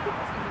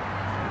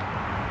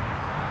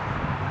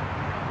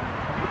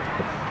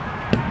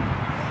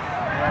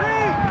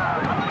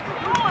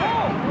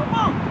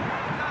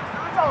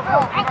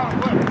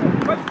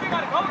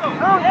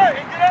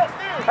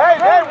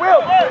 Hey,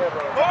 Will.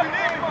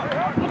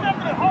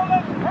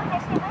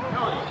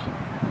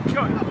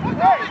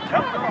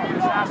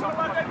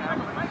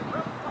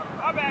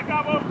 My bad.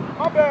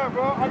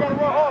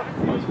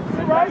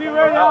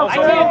 I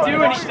can't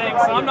do anything,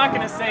 so I'm not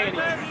going to say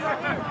anything.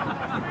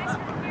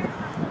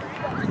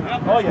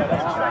 Oh yeah,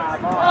 that's a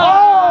strike.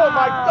 Oh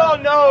my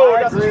God, no,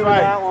 that's a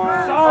strike.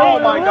 Oh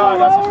my God,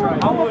 that's a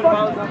strike. Oh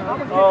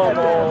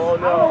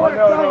no.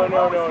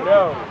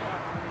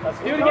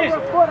 Do it again.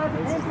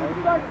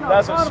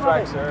 That's a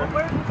strike, sir.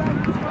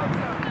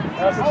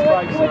 That's a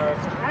strike, sir.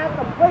 At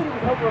the plate, it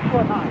was over a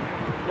foot high.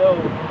 No.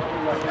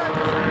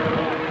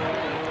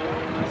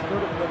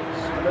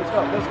 Let's go.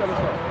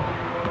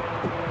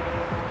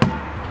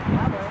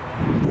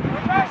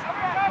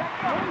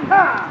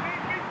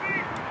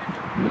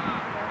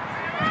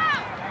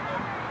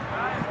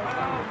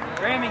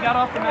 Graham, he got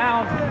off the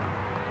mound.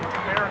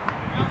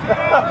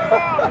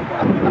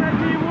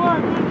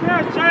 Good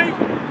catch, Jake.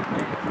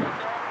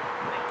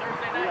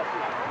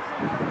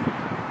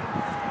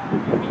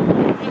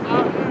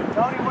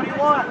 Tony, what do you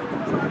want?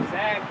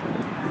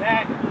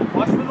 Zach,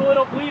 watch for the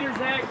little bleeder,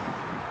 Zach.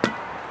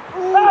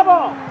 Foul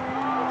ball!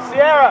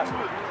 Sierra,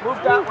 move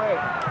that way.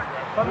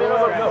 Come in a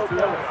little bit.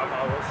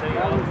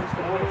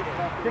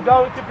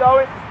 Keep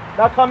going.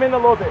 Now come in a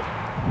little bit.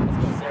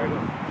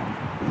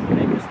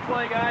 Make this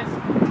play, guys.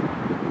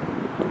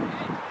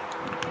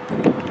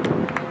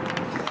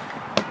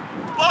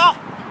 Ball!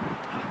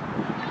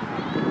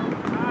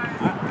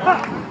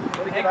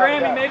 Hey,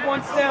 Graham, he made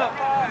one step. I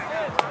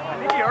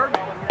think he heard me.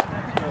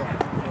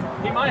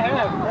 He might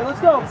have. Hey, let's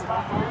go.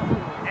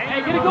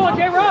 Hey, get it going,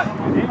 J-Rock.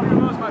 Andrew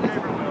Will's my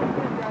favorite Will.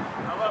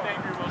 I love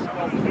Andrew Wilson.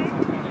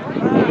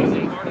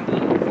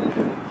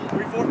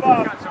 3, 4, 5.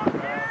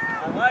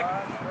 I like it.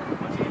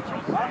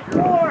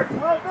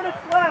 12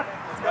 minutes left.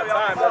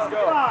 Let's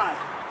go.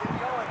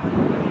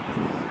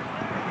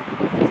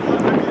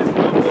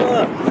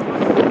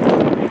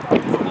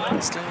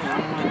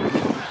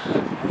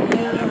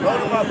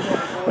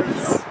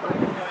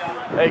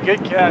 Hey,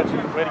 good catch.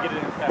 Way to get it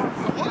in fast.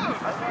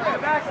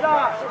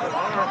 Backstop.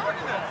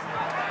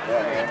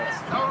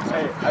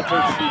 Hey, I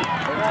told you,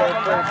 every time you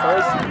play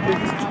first, you get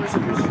this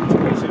situation, you shoot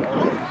that shit all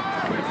over.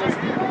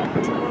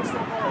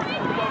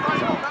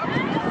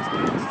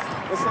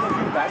 What's up,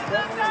 you back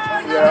there?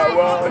 Yeah,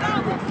 well,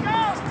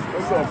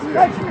 what's up, Lee?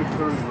 Actually,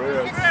 third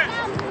red.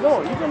 No,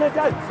 even that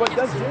guy, but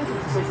that's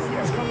dangerous because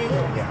he's coming in.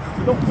 Yeah.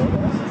 You don't know that.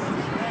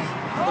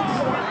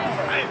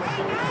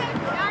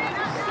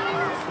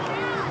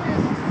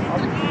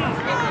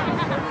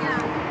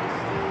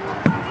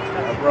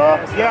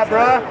 Yeah,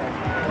 bruh.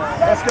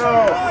 Let's go.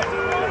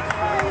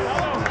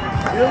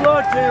 Good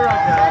luck,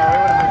 J-Rock.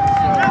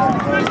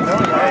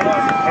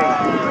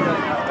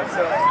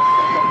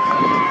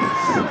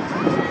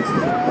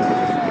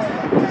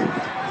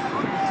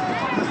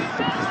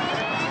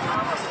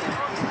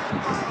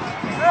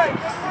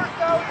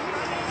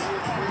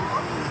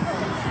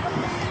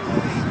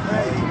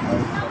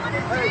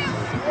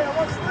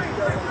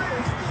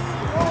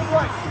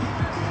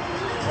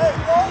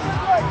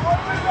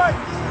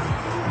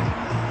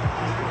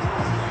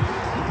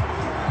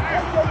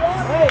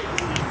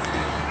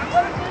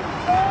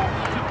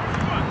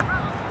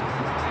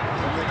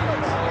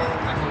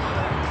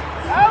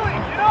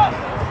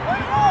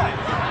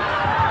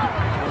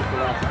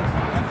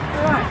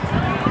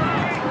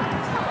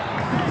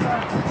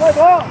 Play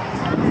ball.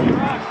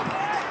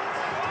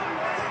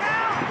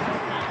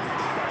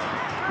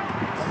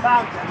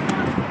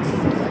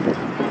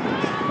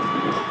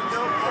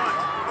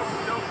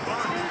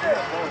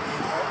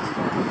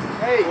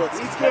 Hey,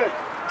 he's good.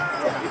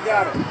 You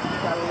got it. You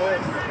got to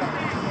live.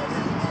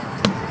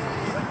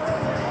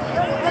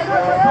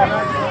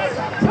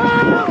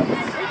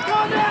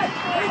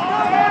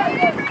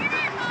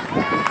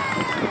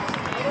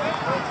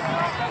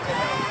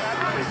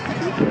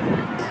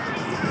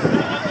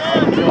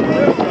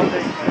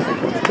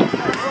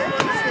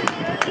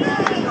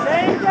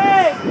 Same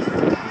thing.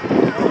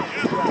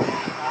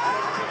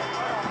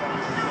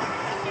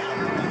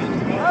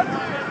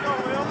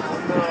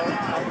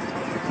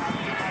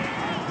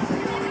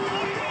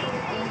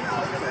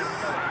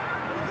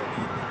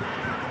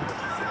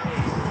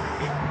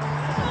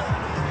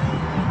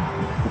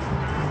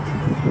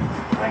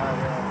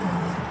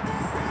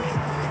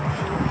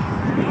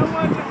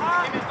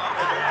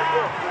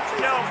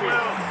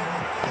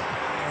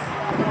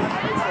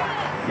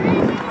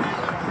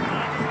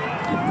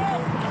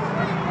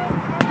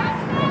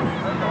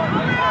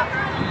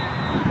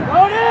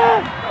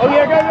 Oh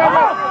yeah, go.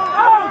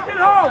 Oh, get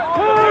home.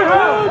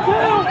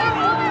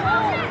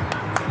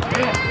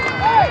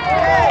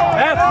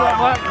 That's what I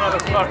like,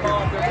 motherfucker.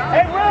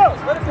 Hey, Will,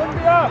 let it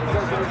be up.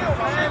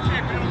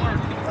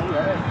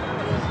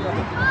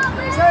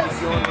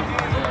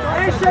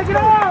 Hey, shake it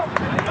out.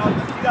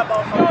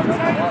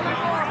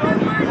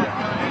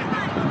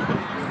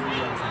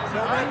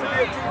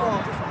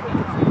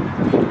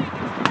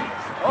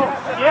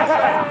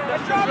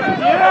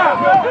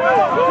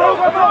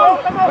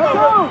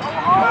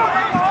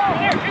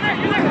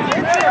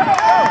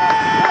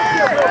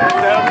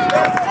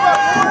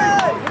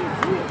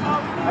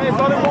 Hey, it's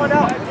only one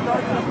out.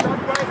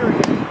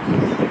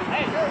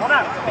 One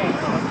out.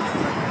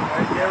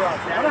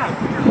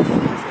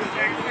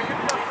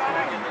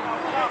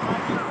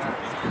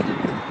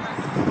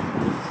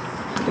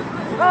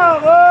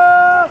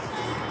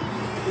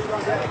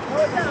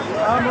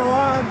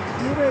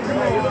 You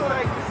look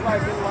like he's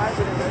like in line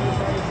with him every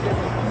time he's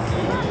different.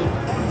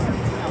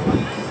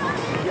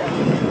 Yeah,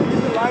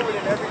 he's in line with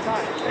him every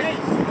time.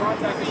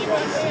 Contact is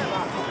going every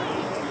time.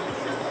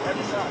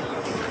 Every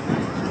time.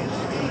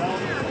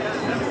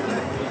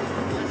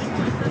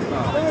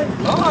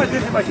 Oh, I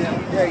did him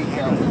again. There you go.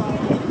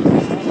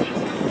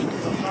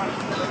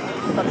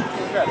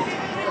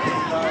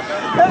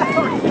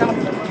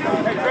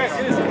 Hey, Chris,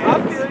 it is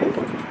up here.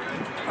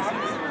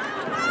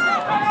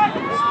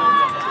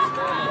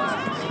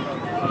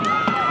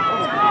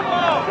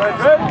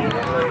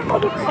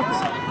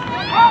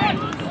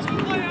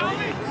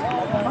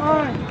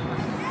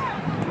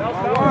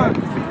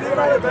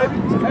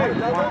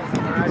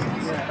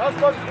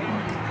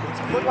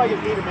 Look like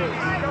it's me to me.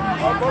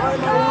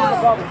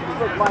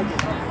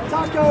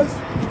 Tacos.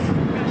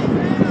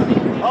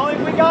 Ollie,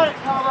 we got it,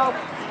 Combo.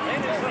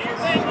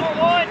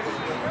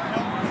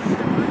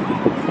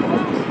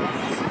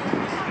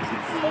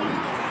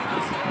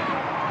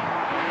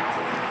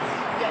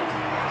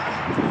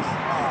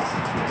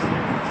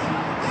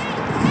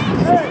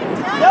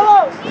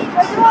 Yellow!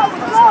 Take it out!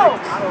 Let's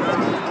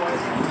go!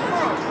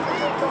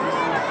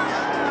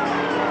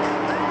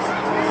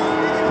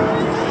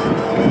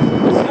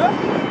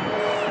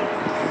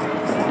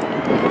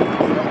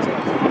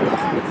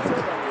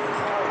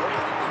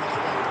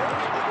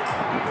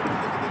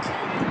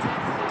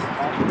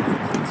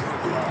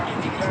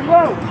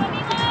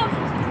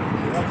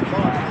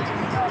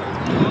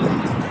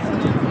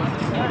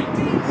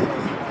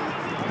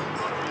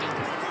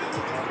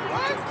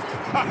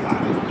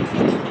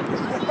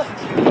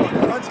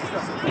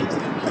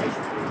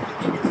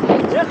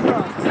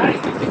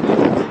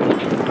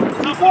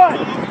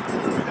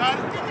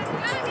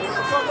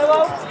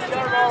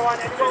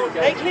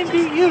 Make him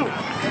beat you.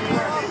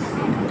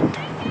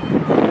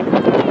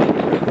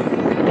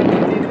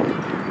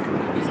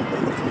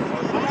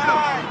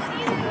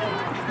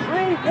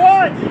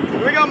 3-1.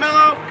 Here we go,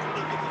 Mello.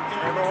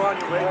 Number one,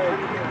 you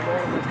win.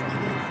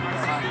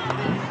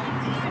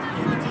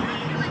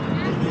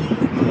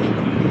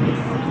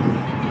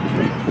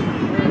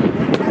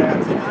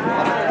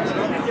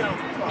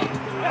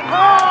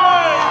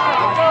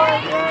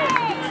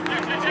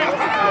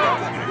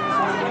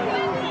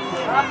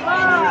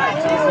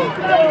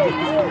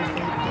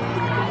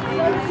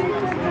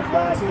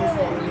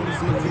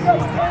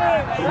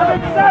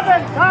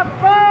 Seven, top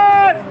five!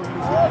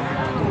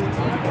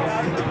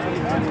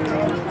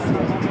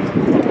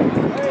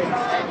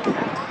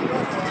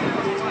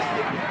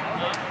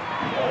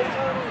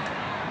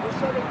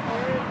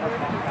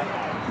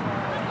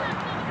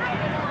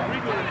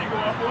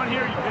 One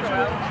here, you pitch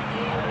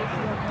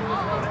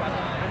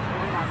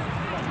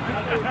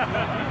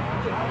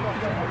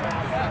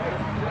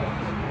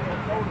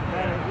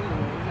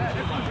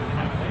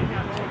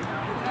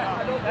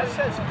That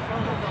says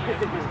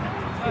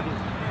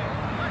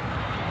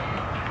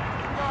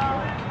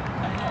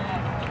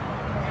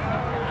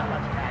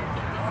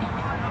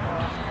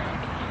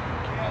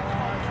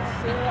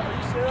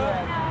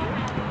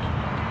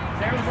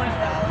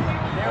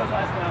Zero's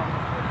last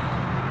now.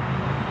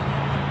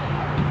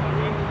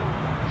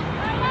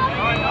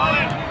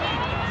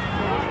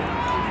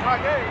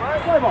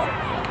 play ball.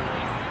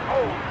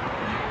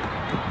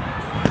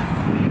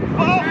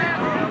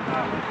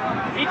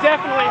 He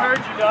definitely heard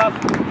you, Duff.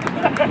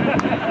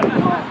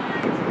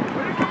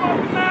 Come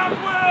on, now,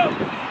 Will!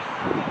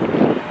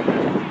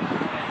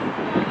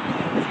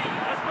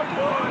 That's my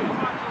boy!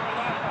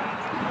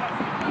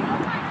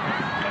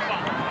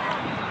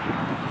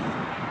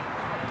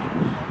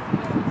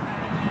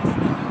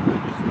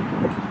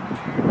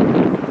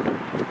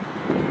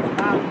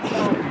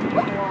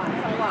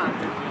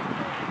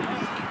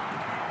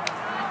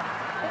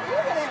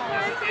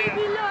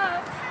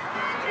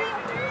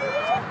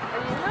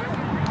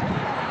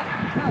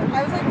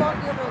 I was like,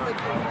 walking over, I was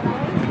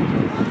like,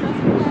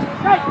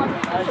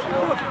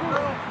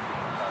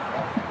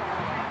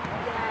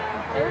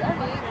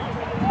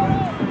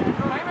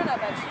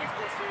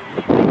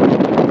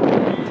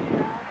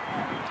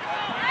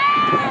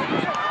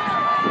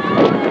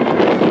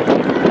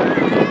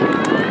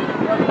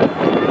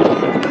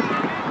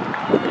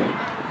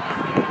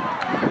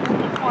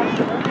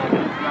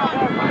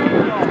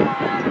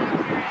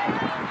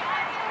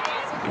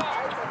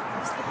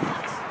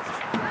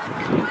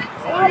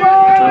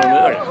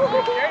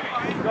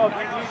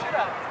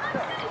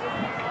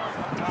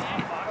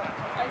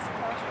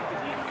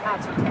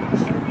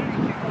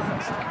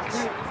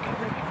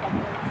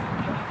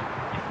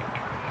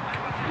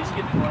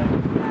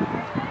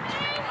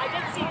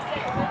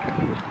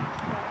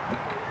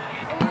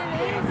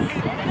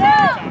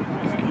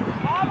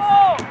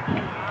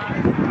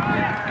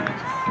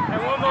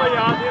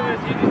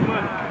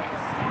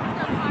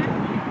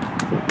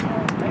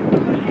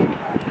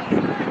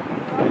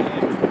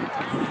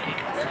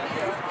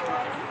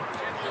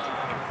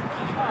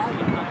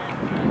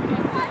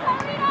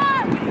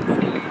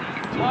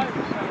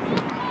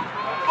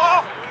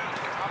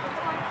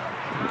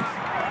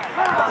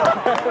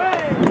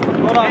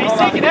 He's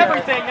taking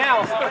everything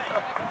now.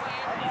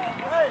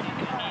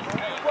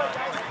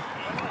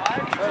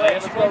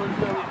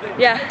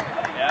 Yeah.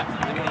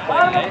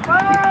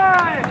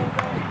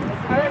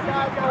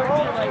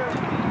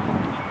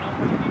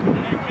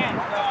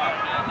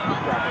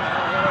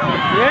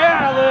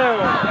 Yeah, Lou.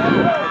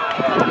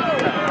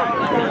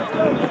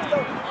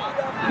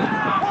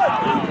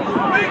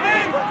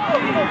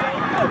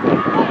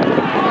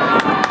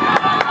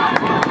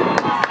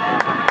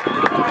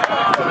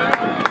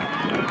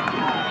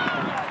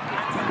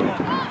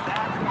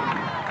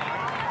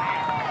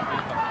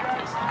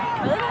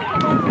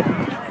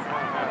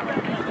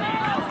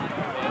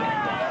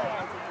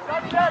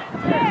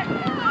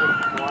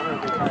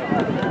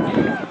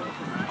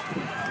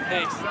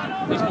 Thanks.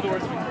 Thanks for the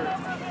words.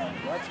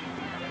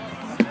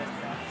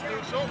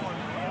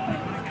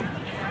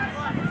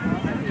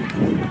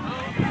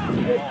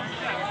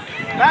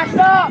 Back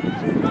stop!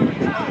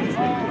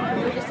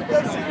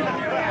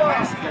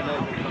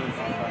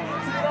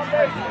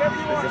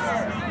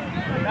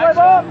 Play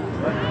ball!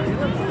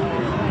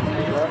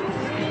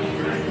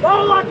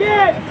 Ball lock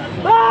in!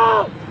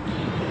 Ball!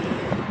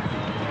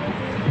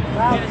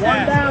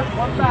 One down,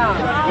 one down.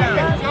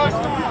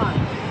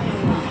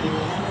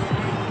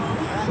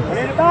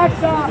 In the back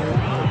stop!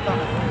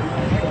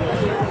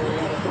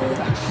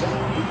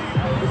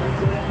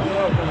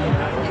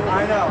 I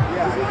know,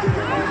 yeah.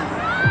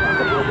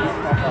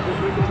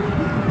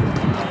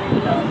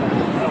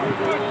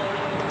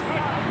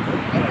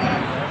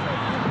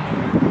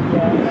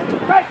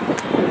 Right!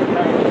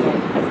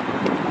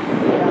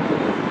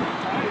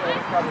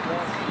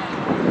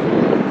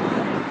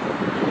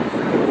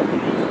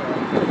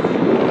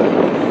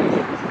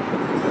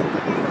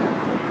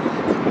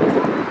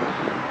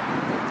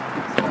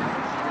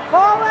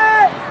 Call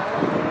it!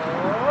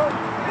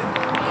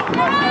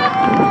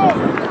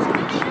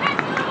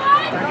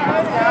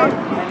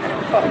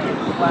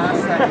 Last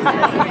second.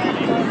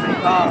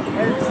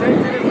 Same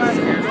thing as last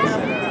year.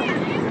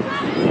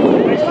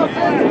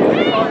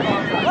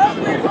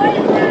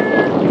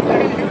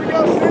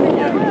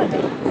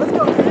 Let's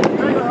go.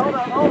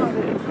 Hold on.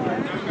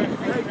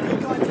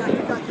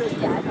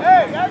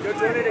 Hey, that's good.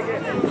 Doing it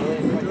again.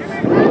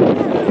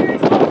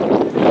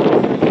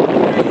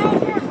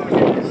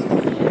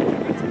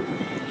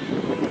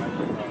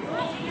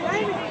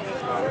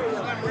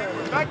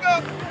 Back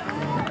up.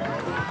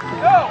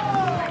 Go.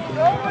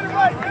 Go over the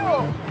right. Go.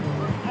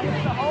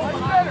 Much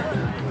better.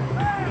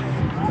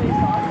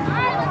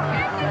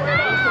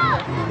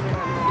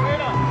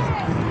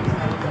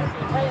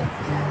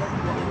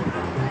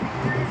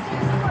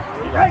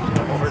 Right.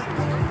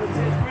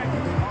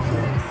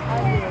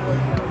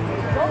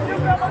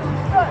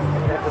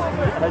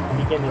 That's the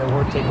beginning of the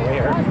word take away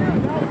her.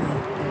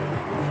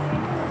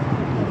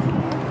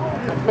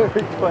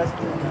 Request.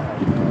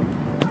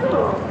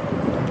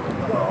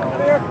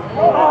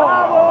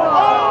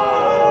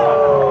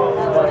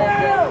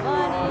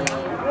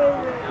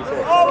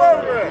 All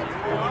over it.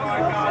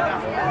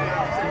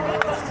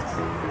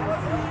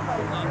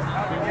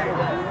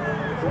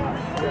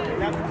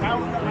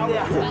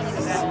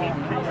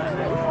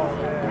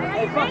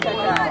 Hey, fuck that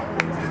guy.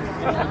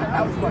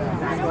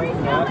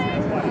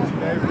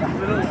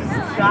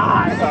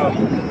 God.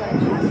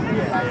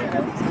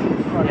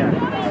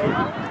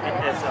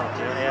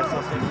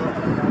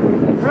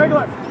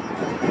 Regular.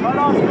 Right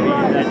off the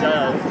right. That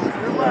does.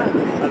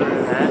 Other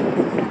than that,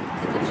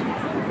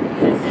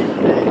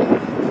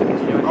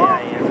 you know what I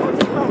am.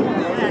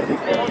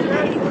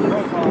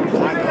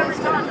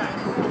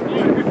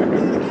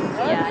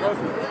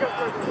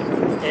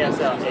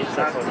 ASL,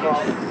 ASL.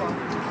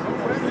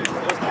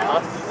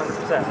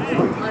 100%.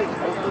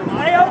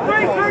 Hey,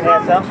 03,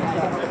 ASL?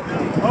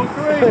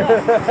 03.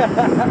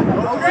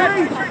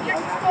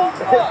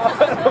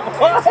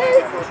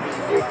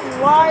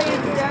 Why is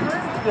that?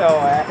 No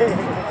way.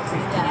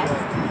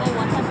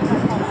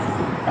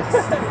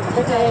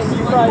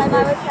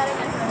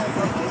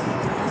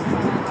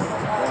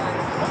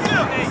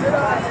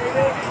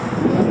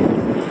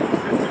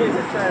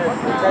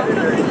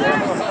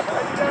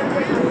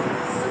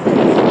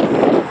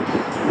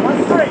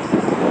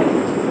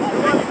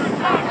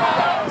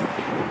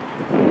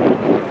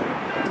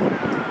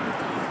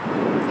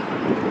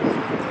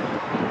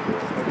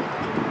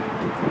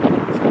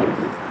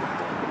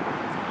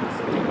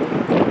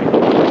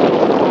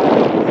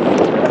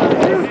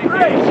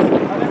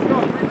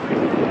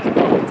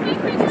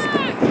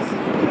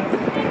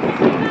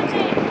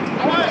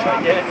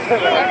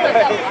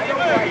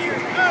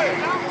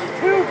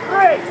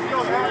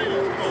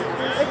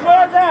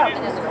 Ignore them.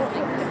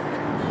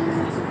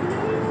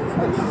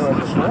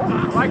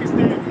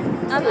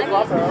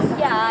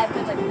 Yeah, I've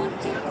been like 1, 2,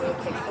 3,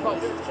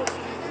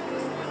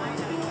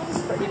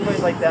 6. He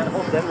plays like that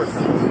whole Denver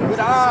time. Good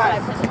eye.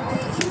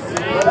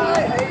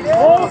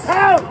 Full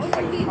count. I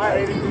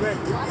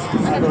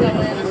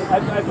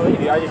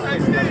believe you. I just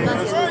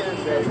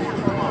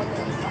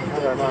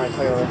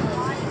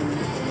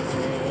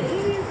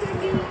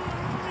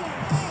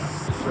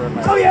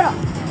Oh yeah!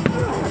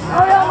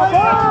 Oh yeah, let's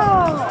go!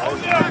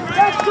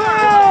 Let's go!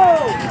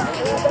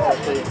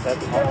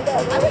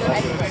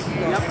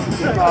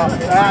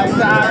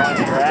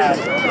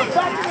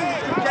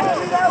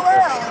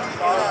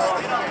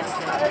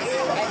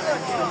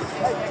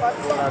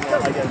 Hey,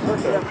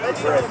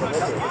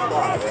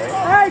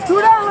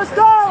 2 down, let's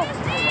go!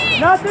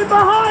 Nothing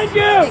behind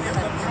you!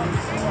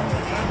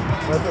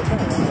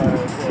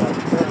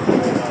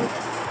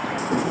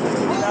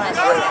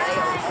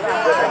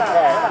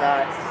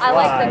 I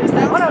like the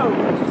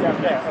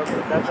Yeah,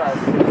 okay, that's right.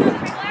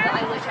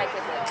 I wish I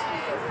could live.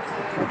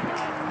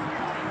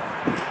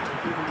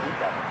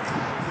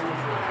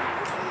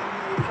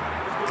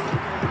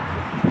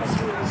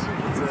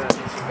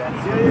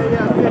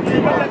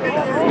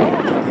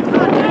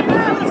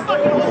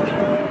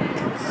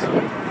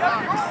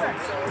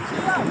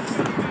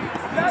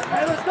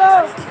 Hey, let's go!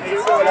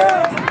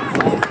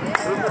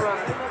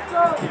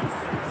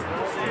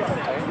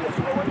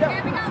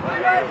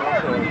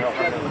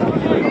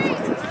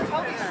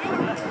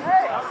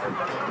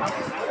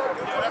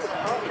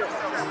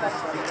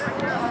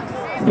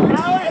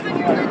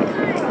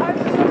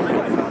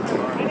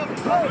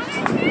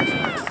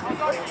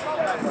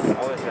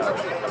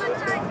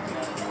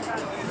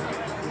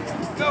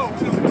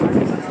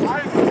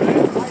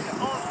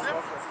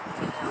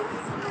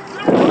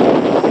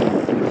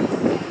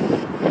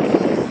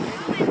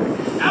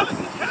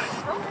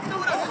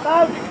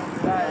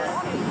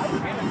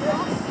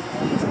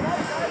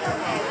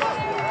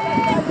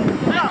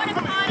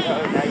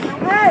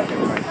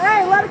 Hey,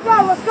 let it go,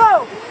 let's go!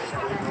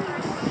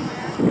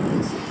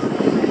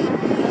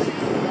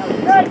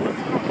 Hey!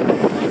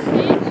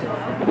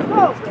 Let's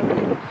go!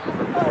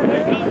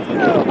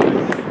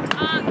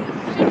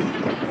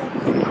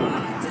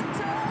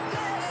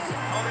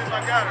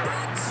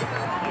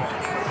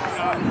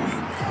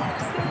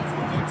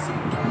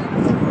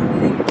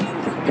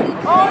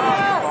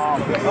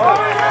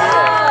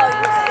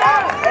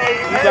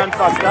 You done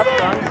fucked up,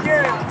 son.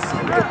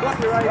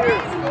 Right here.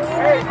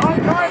 Hey, on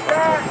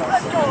contact!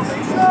 Let's go,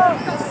 Lisa!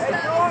 Hey,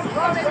 go on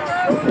contact!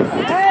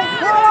 Hey,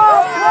 go!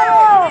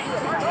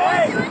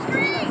 Hey!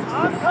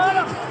 I'm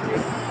coming!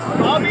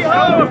 I'll be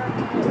home!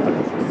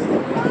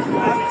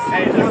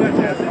 Hey, that's good,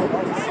 Jesse.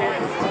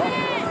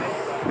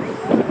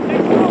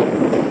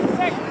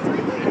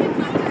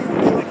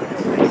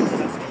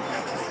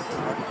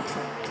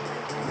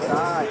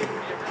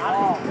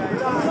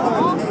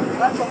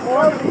 That's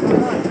before.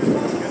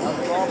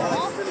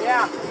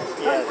 Yeah,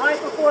 that's right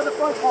before the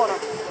front corner.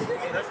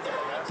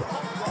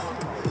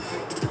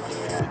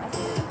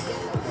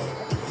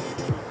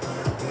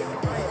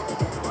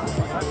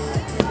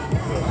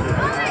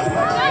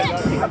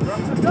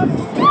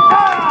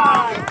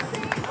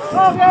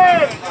 Okay.